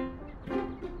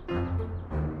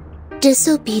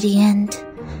 Disobedient,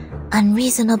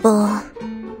 unreasonable,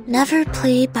 never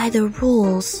play by the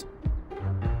rules.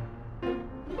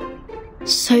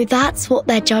 So that's what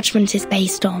their judgment is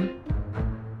based on.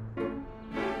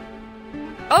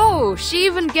 Oh, she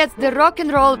even gets the rock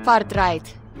and roll part right.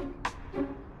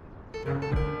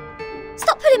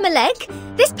 Stop pulling my leg.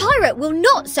 This pirate will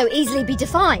not so easily be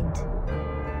defined.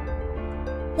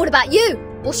 What about you?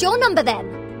 What's your number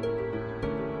then?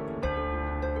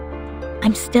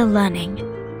 I'm still learning.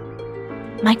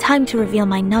 My time to reveal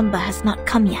my number has not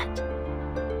come yet.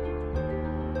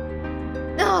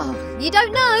 Oh, you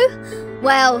don't know?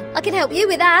 Well, I can help you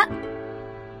with that.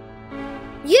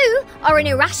 You are an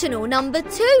irrational number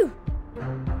 2.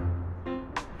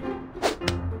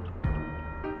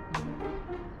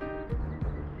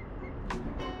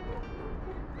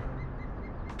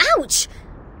 Ouch!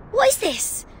 What is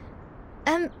this?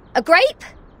 A grape?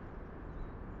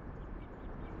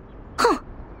 Huh.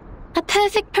 A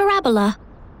perfect parabola.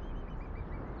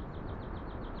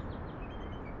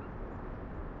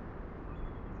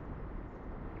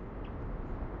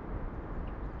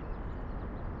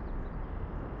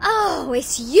 Oh,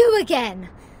 it's you again.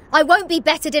 I won't be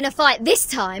bettered in a fight this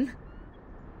time.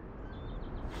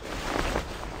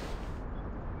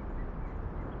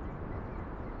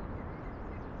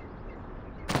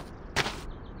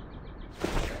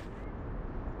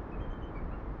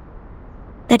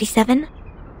 "37?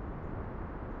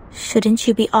 Shouldn't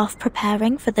you be off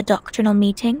preparing for the doctrinal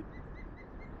meeting?"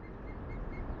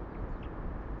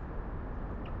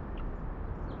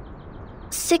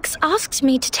 Six asked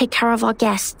me to take care of our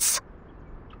guests.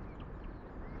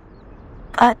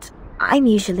 But I'm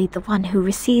usually the one who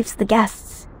receives the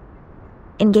guests.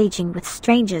 Engaging with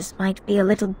strangers might be a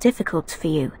little difficult for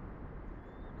you.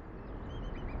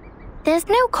 There's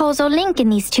no causal link in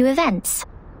these two events.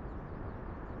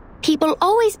 People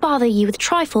always bother you with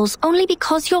trifles only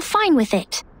because you're fine with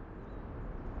it.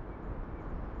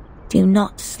 Do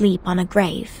not sleep on a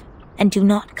grave, and do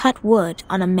not cut wood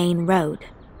on a main road.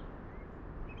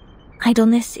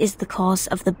 Idleness is the cause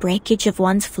of the breakage of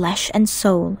one's flesh and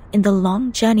soul in the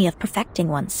long journey of perfecting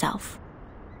oneself.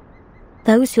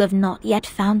 Those who have not yet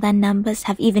found their numbers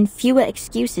have even fewer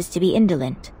excuses to be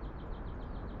indolent.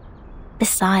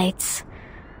 Besides,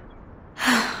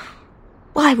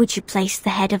 why would you place the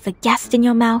head of a guest in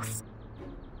your mouth?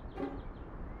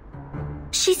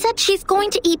 She said she's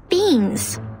going to eat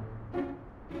beans.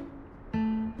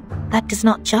 That does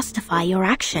not justify your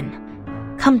action.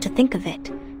 Come to think of it,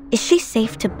 is she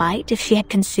safe to bite if she had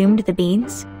consumed the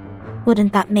beans?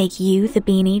 Wouldn't that make you the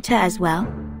bean eater as well?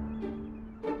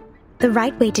 The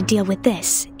right way to deal with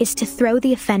this is to throw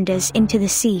the offenders into the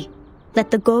sea. Let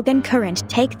the Gorgon current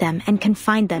take them and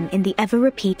confine them in the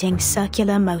ever-repeating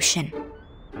circular motion.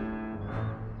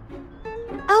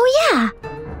 Oh yeah,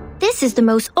 this is the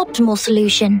most optimal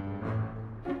solution.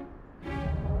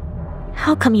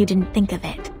 How come you didn't think of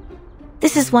it?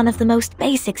 This is one of the most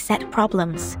basic set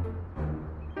problems.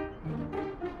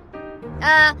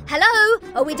 Hello?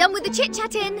 Are we done with the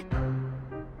chit-chatting?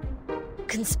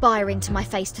 Conspiring to my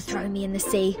face to throw me in the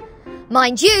sea.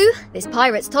 Mind you, this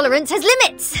pirate's tolerance has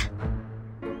limits.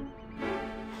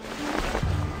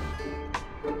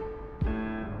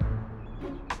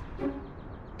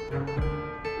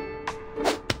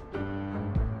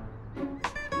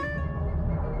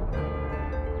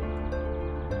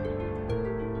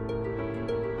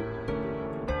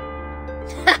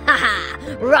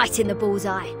 Right in the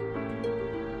bullseye.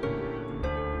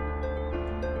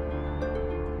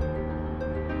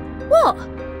 What?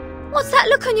 What's that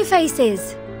look on your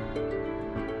faces?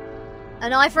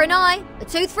 An eye for an eye, a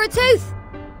tooth for a tooth.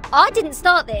 I didn't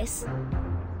start this.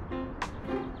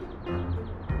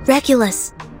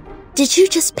 Regulus, did you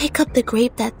just pick up the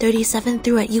grape that 37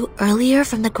 threw at you earlier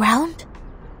from the ground?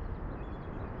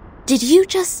 Did you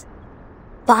just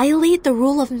violate the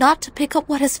rule of not to pick up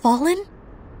what has fallen?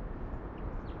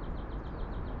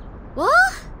 What?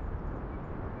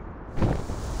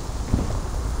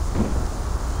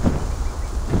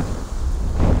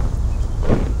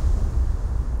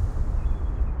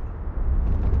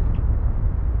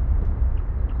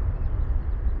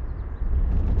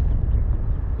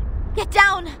 Get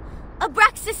down!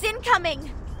 Abraxas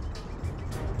incoming!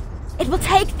 It will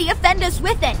take the offenders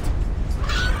with it!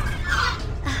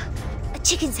 A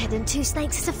chicken's head and 2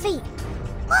 snakes as a feet.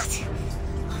 What?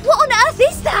 What on earth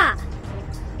is that?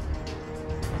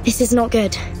 This is not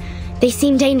good. They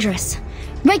seem dangerous.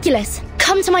 Regulus,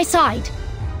 come to my side.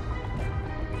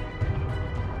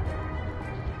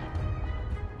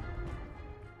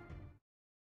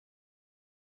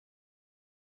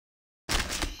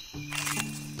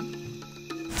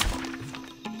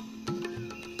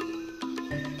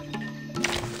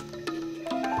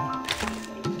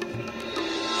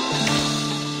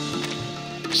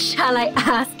 Shall I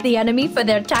ask the enemy for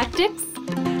their tactics?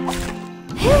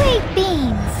 Who ate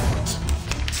beans?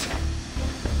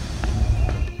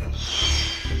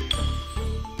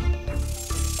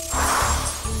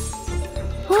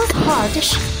 Who's hard?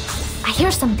 I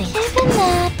hear something. Even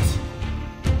that.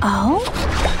 Oh?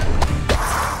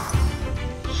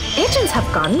 Agents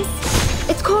have guns.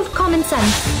 It's called common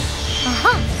sense.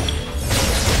 Uh-huh.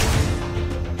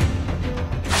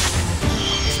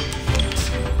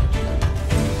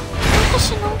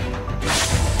 Professional.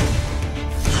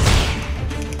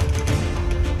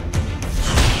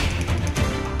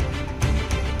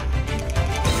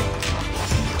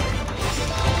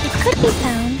 It could be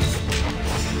found.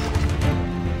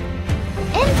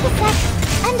 Intersect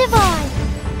and divide.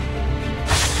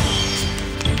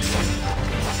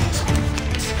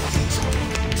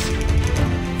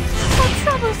 So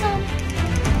troublesome.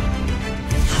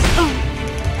 Oh.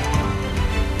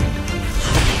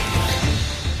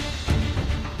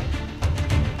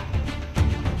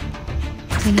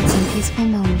 We need some peaceful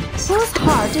moments. Whose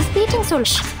heart is beating so?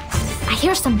 I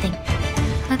hear something.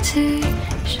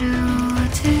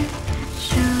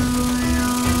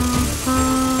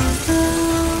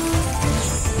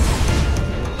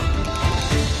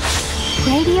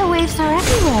 Radio waves are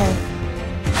everywhere.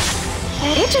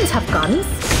 Agents have guns.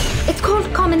 It's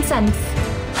called common sense.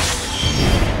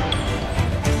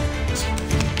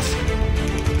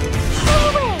 Go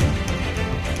away.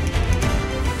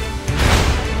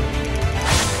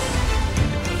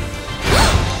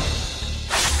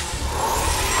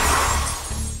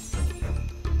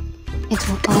 It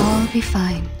will all be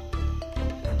fine.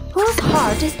 Whose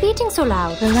heart is beating so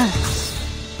loud? Relax.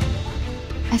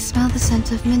 I smell the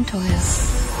scent of mint oil.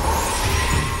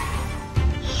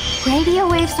 Radio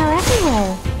waves are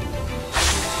everywhere.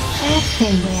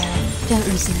 Everywhere. Don't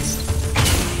resist.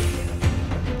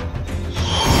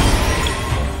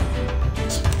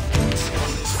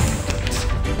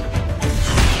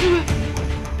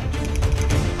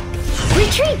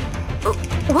 Retreat!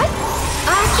 What?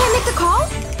 I can't make the call?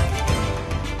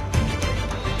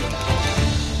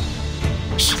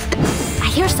 Shh! I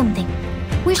hear something.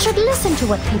 We should listen to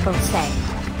what people say.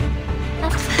 A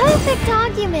perfect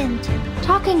argument.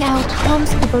 Talking out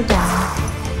calms people down.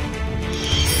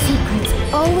 Secrets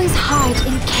always hide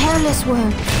in careless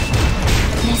words.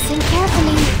 Listen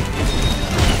carefully.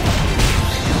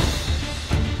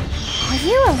 Are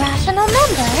you a rational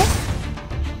member?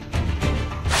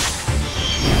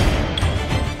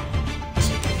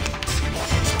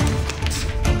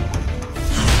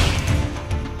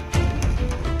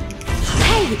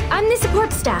 Hey, I'm the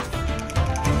support staff.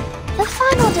 The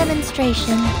final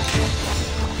demonstration.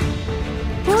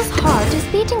 Whose heart is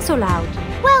beating so loud?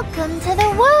 Welcome to the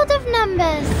world of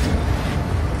numbers.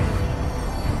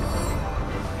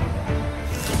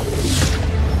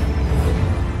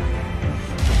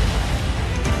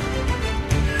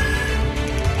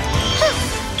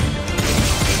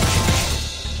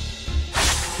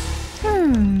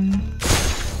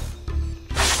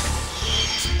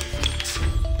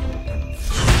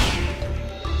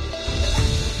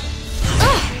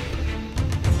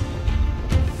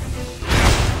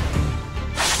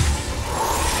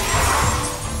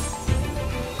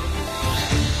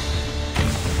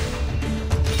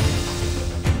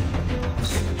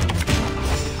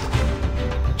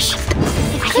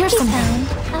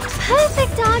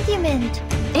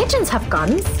 Legends have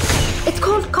guns. It's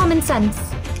called common sense.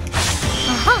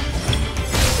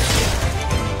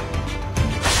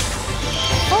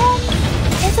 Oh,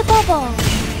 it's a bubble.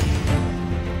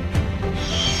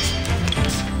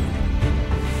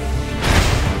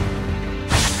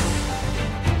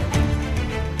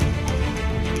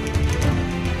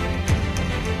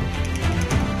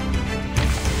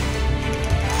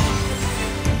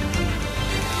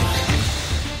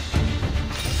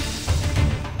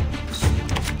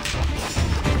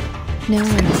 No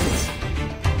worries.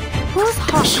 Who's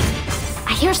hot?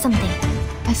 I hear something.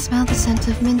 I smell the scent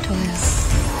of mint oil.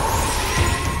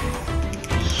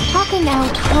 Talking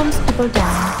out calms people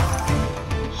down.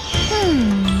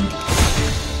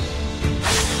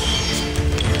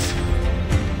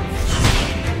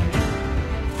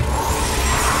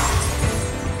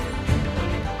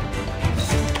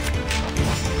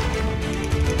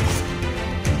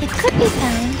 It could be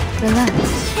found. Relax.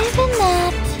 Isn't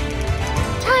that?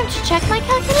 Time to check my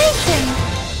calculation.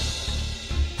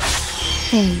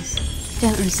 Please,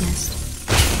 don't resist.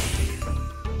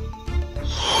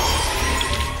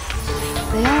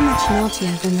 They are much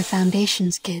naughtier than the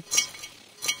Foundation's kids.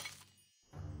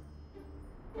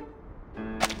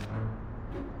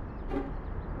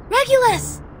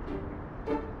 Regulus!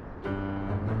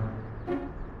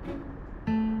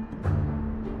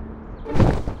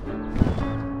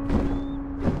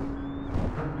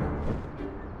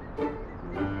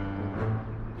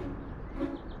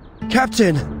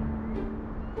 Captain!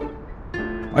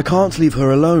 I can't leave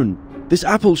her alone. This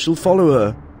apple shall follow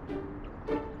her.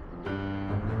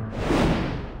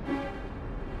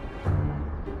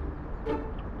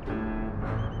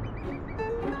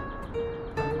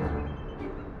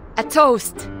 A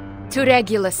toast to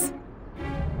Regulus.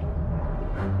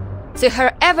 To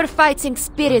her ever-fighting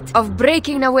spirit of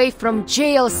breaking away from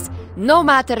jails, no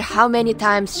matter how many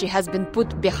times she has been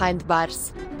put behind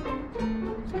bars.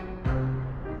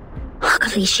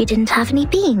 Luckily, she didn't have any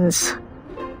beans.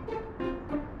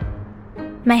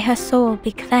 May her soul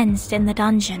be cleansed in the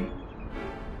dungeon.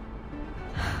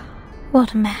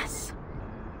 What a mess.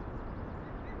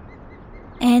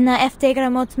 Ena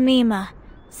eftegramot mima,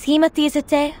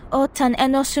 schematizete otan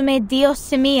enosume dios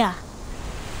semia.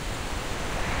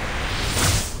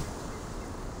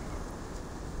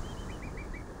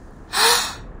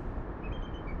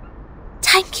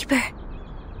 Timekeeper,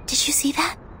 did you see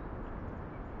that?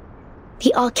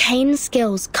 The arcane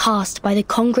skills cast by the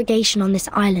congregation on this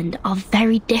island are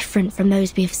very different from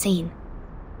those we have seen.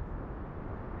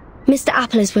 Mr.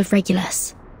 Apple is with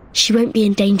Regulus. She won't be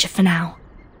in danger for now.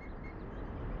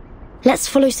 Let's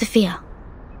follow Sophia.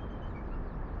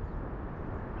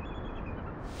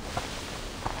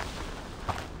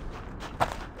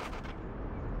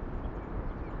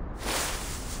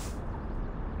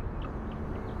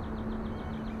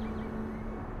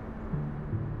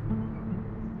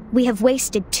 We have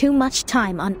wasted too much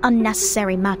time on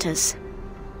unnecessary matters.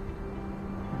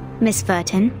 Miss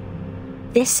Furton,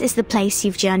 this is the place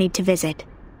you've journeyed to visit.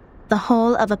 The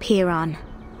Hall of Apiron.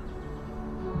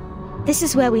 This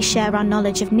is where we share our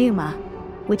knowledge of Numa,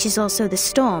 which is also the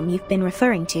storm you've been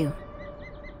referring to.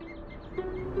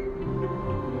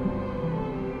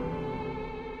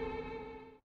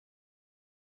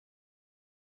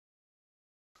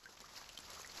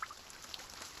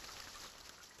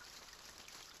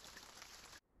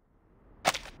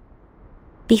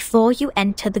 Before you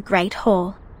enter the Great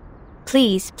Hall,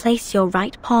 please place your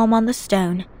right palm on the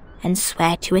stone and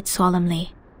swear to it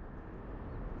solemnly.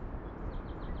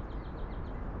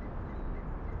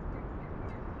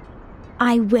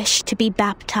 I wish to be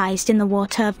baptized in the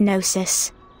water of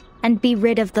Gnosis and be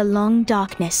rid of the long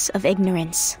darkness of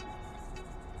ignorance.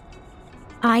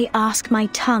 I ask my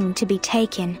tongue to be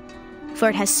taken, for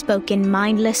it has spoken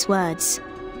mindless words,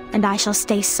 and I shall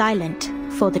stay silent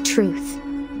for the truth.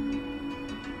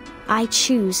 I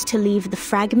choose to leave the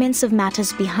fragments of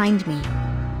matters behind me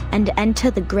and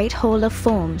enter the Great Hall of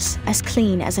Forms as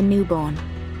clean as a newborn.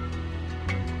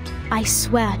 I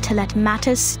swear to let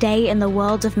matters stay in the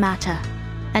world of matter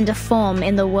and a form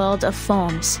in the world of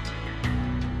forms.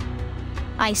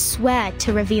 I swear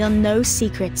to reveal no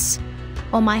secrets,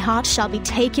 or my heart shall be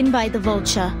taken by the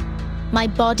vulture, my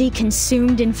body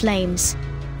consumed in flames,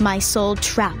 my soul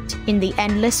trapped in the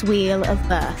endless wheel of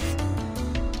birth.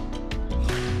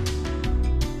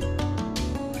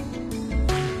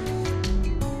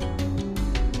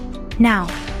 Now,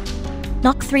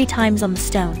 knock 3 times on the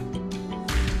stone.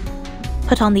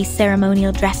 Put on these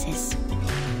ceremonial dresses.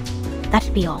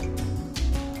 That'd be all.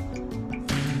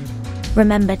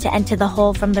 Remember to enter the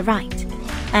hall from the right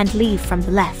and leave from the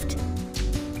left.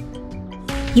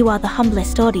 You are the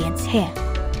humblest audience here.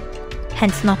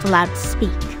 hence not allowed to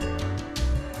speak.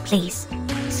 Please,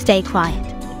 stay quiet,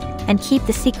 and keep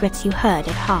the secrets you heard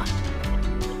at heart.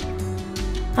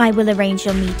 I will arrange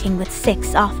your meeting with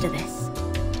 6 after this.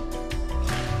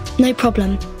 No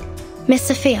problem. Miss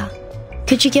Sophia,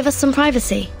 could you give us some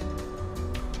privacy?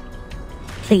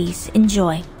 Please,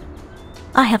 enjoy.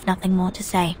 I have nothing more to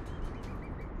say.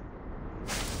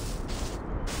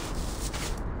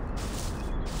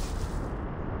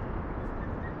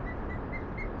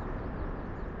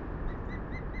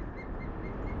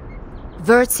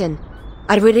 Vertin,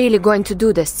 are we really going to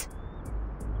do this?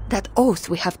 That oath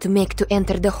we have to make to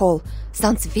enter the hall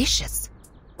sounds vicious.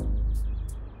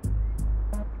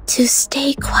 To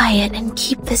stay quiet and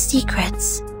keep the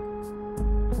secrets.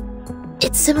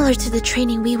 It's similar to the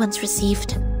training we once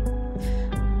received.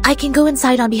 I can go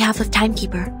inside on behalf of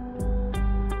Timekeeper.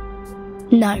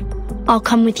 No, I'll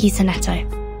come with you, Sonetto.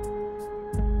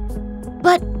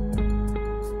 But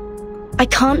I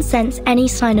can't sense any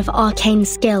sign of arcane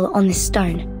skill on this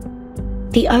stone.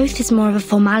 The oath is more of a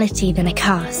formality than a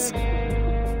curse.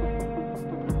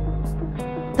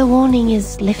 The warning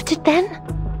is lifted then?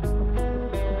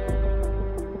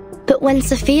 But when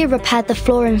Sophia repaired the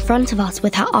floor in front of us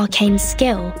with her arcane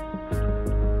skill,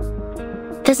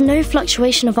 there's no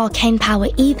fluctuation of arcane power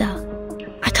either.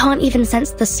 I can't even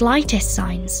sense the slightest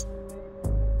signs.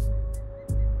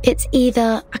 It's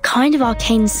either a kind of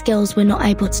arcane skills we're not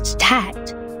able to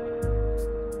detect,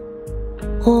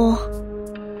 or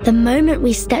the moment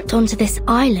we stepped onto this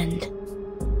island,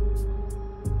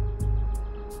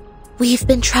 we've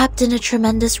been trapped in a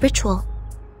tremendous ritual.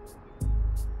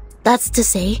 That's to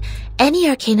say, any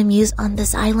arcanum used on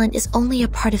this island is only a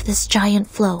part of this giant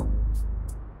flow.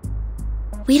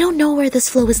 We don't know where this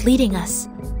flow is leading us.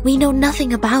 We know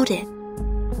nothing about it.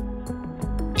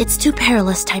 It's too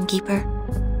perilous, Timekeeper.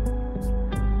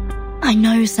 I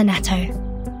know, Sonetto.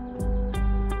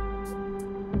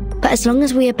 But as long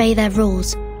as we obey their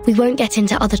rules, we won't get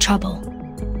into other trouble.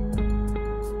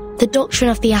 The doctrine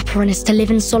of the Apparan is to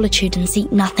live in solitude and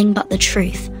seek nothing but the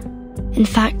truth. In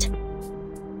fact,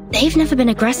 they've never been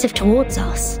aggressive towards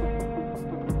us.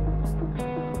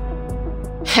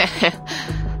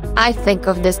 I think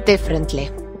of this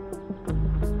differently.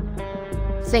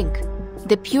 Think,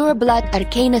 the pure blood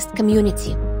arcanist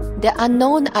community, the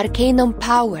unknown arcanum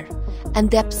power, and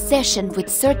the obsession with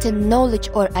certain knowledge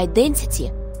or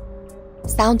identity.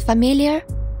 Sound familiar?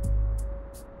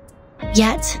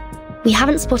 Yet, we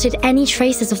haven't spotted any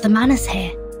traces of the Manus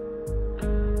here.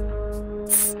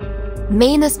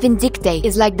 Manus Vindictae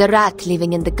is like the rat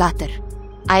living in the gutter.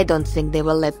 I don't think they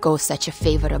will let go such a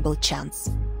favorable chance.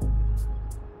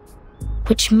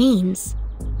 Which means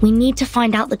we need to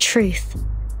find out the truth.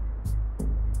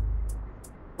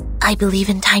 I believe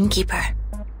in Timekeeper.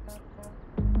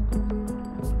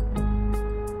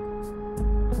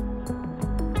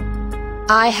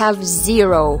 I have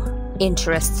 0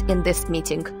 interest in this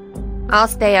meeting. I'll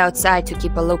stay outside to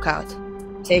keep a lookout.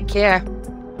 Take care.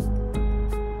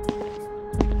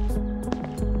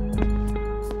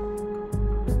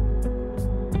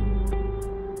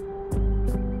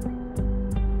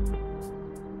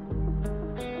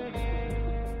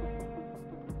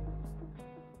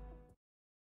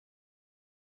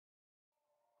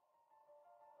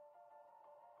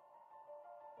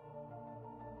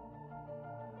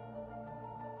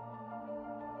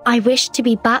 I wish to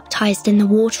be baptized in the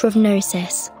water of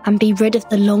Gnosis and be rid of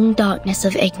the long darkness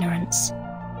of ignorance.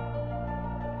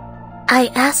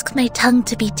 I ask my tongue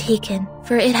to be taken,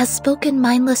 for it has spoken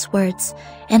mindless words,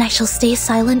 and I shall stay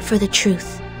silent for the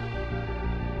truth.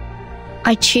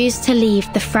 I choose to leave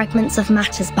the fragments of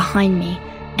matters behind me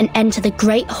and enter the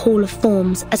great hall of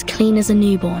forms as clean as a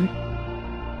newborn.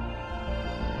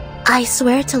 I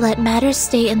swear to let matter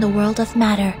stay in the world of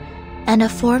matter, and a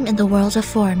form in the world of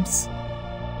forms.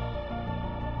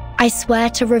 I swear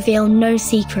to reveal no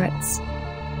secrets.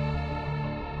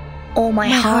 Or my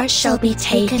heart shall be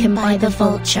taken by the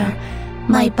vulture,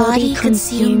 my body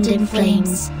consumed in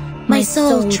flames, my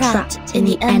soul trapped in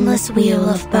the endless wheel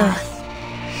of birth.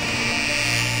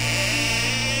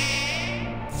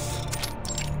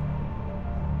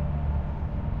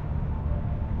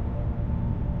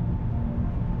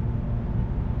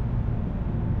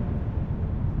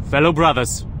 Fellow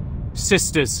brothers,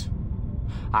 sisters,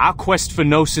 our quest for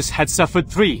Gnosis had suffered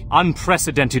 3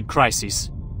 unprecedented crises.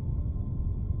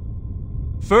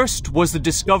 First was the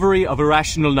discovery of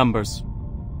irrational numbers,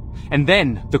 and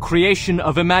then the creation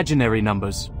of imaginary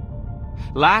numbers.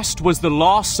 Last was the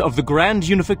loss of the grand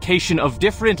unification of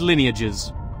different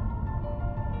lineages.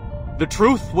 The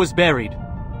truth was buried,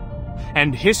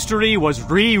 and history was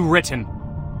rewritten.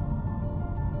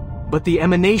 But the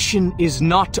emanation is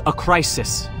not a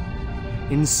crisis.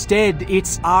 Instead,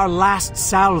 it's our last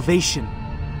salvation.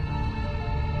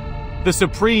 The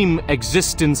supreme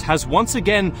existence has once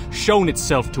again shown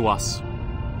itself to us.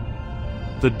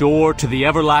 The door to the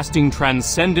everlasting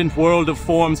transcendent world of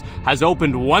forms has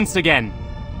opened once again.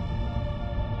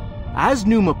 As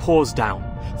Numa pours down,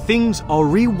 things are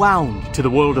rewound to the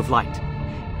world of light.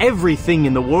 Everything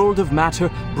in the world of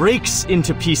matter breaks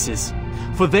into pieces,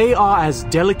 for they are as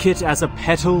delicate as a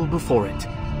petal before it.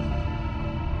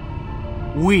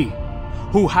 We,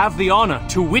 who have the honor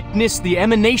to witness the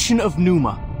emanation of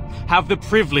Numa, have the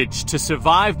privilege to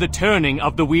survive the turning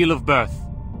of the Wheel of Birth.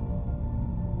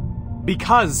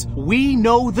 Because we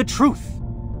know the truth.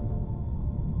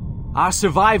 Our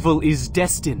survival is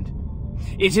destined.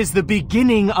 It is the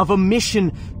beginning of a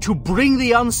mission to bring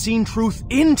the unseen truth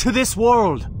into this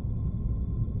world.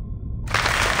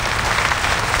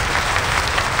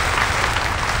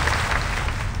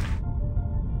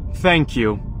 Thank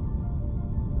you.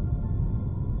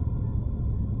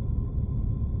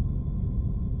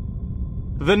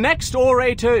 The next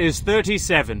orator is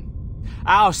 37.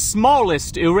 Our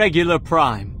smallest irregular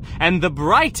prime, and the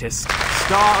brightest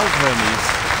star of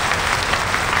Hermes.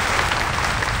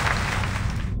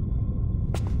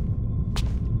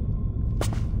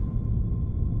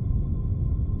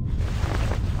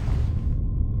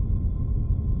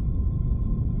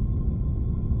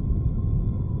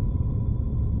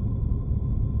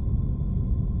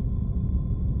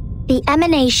 The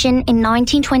emanation in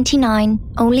 1929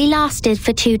 only lasted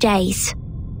for 2 days.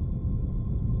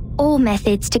 All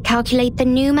methods to calculate the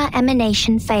Numa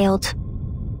emanation failed.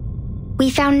 We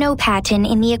found no pattern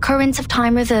in the occurrence of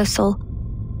time reversal.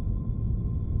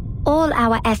 All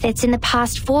our efforts in the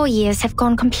past 4 years have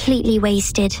gone completely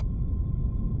wasted.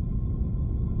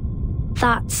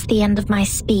 That's the end of my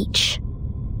speech.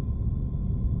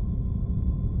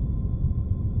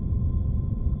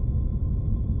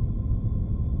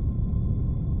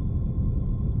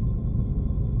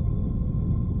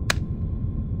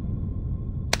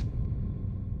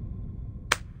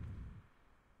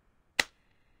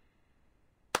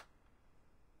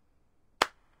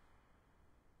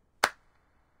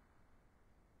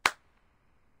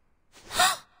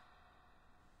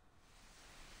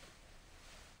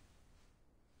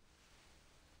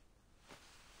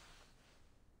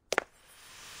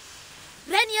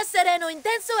 Regna sereno,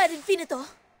 intenso ed infinito.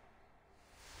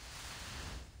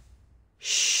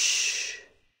 Shh.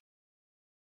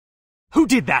 Who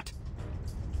did that?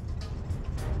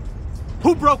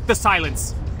 Who broke the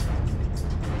silence?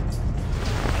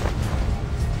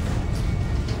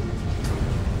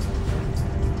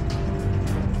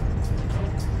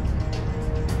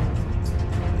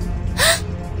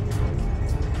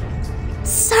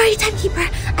 Sorry, Timekeeper.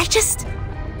 I just...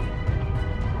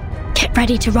 Get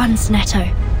ready to run,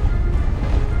 Snetto.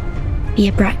 The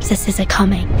Abraxases are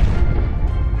coming.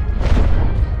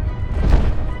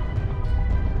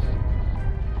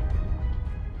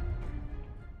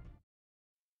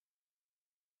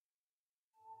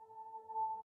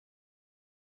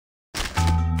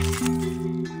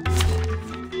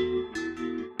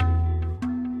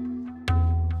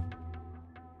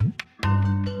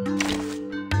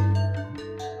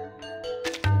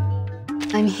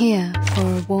 I'm here for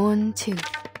a worn tooth.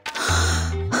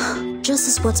 Just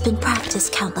as what's been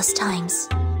practiced countless times.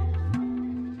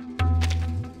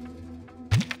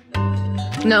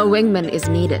 No wingman is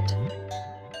needed.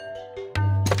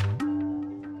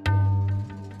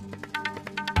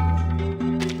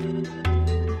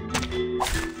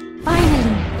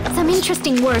 Finally, some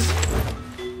interesting work.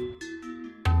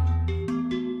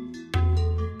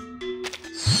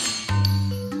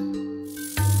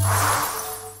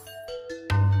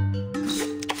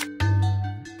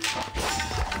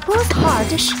 Who's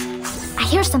Hardish? I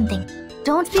hear something.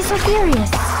 Don't be so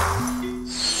furious.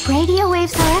 Radio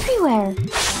waves are everywhere.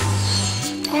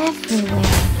 Everywhere.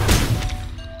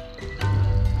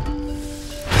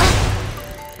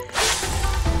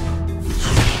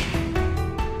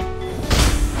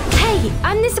 Hey,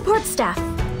 I'm the support staff.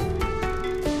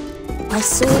 My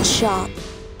sword's sharp.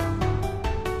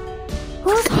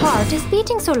 Whose heart is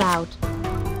beating so loud?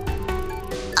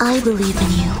 I believe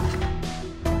in you.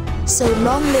 So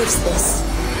long lives this,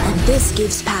 and this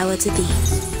gives power to thee.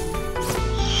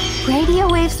 Radio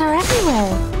waves are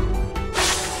everywhere.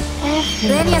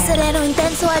 Regna sereno,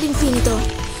 intenso ad infinito.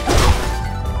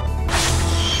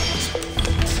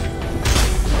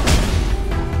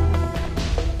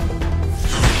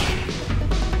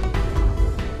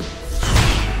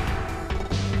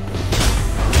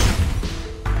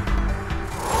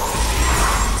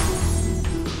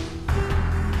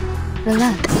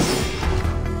 Relax.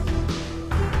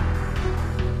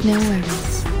 No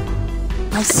worries.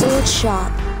 My sword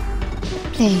sharp.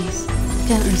 Please,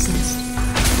 don't resist.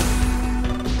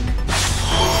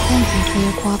 Thank you for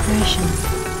your cooperation.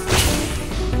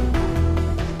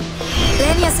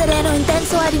 Regna sereno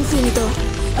intenso ad infinito.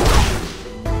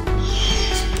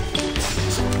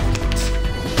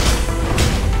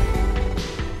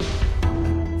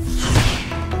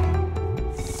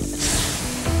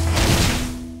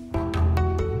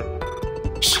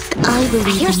 I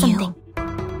believe in something.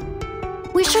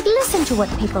 We should listen to what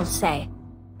people say.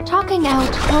 Talking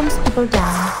out calms people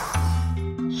down.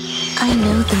 I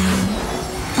know the moon,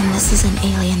 and this is an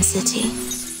alien city.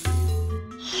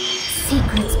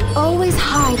 Secrets always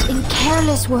hide in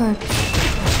careless words.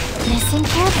 Listen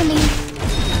carefully.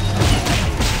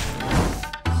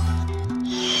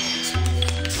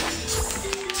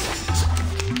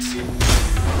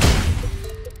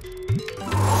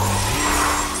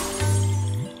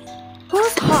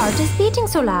 Whose heart is beating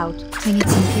so loud? We need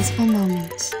some peaceful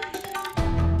moments.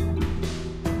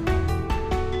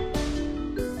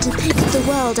 Depict the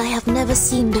world I have never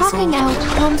seen before. Talking out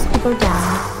calms people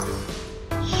down.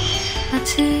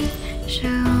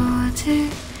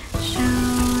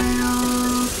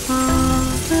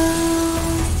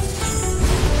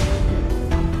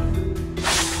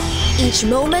 Each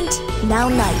moment, now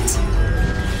night.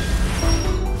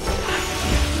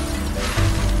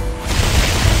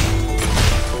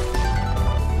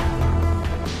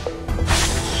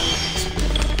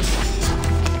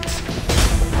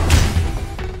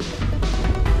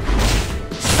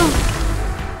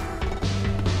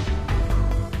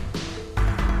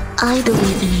 I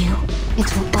believe in you.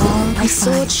 It will all be My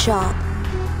sword sharp.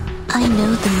 I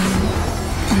know the moon,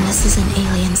 and this is an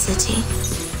alien city.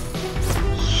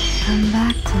 Come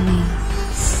back to me.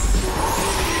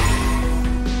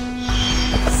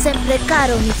 Sempre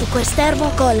caro mi fu quest'ermo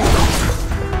cole.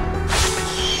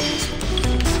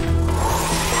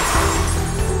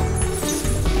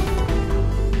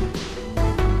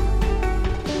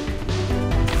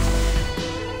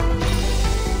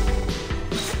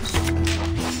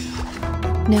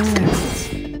 No worries.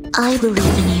 I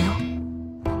believe in you.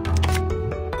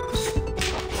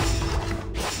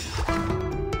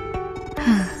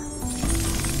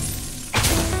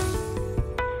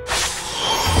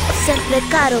 Sempre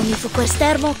caro mi fu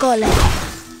quest'ermo cole.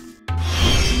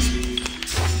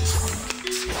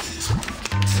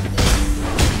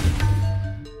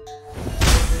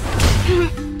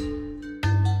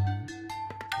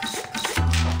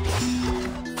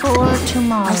 For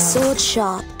tomorrow. My sword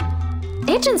sharp.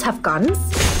 Agents have guns.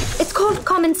 It's called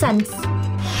common sense.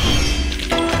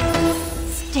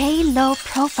 Stay low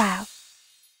profile.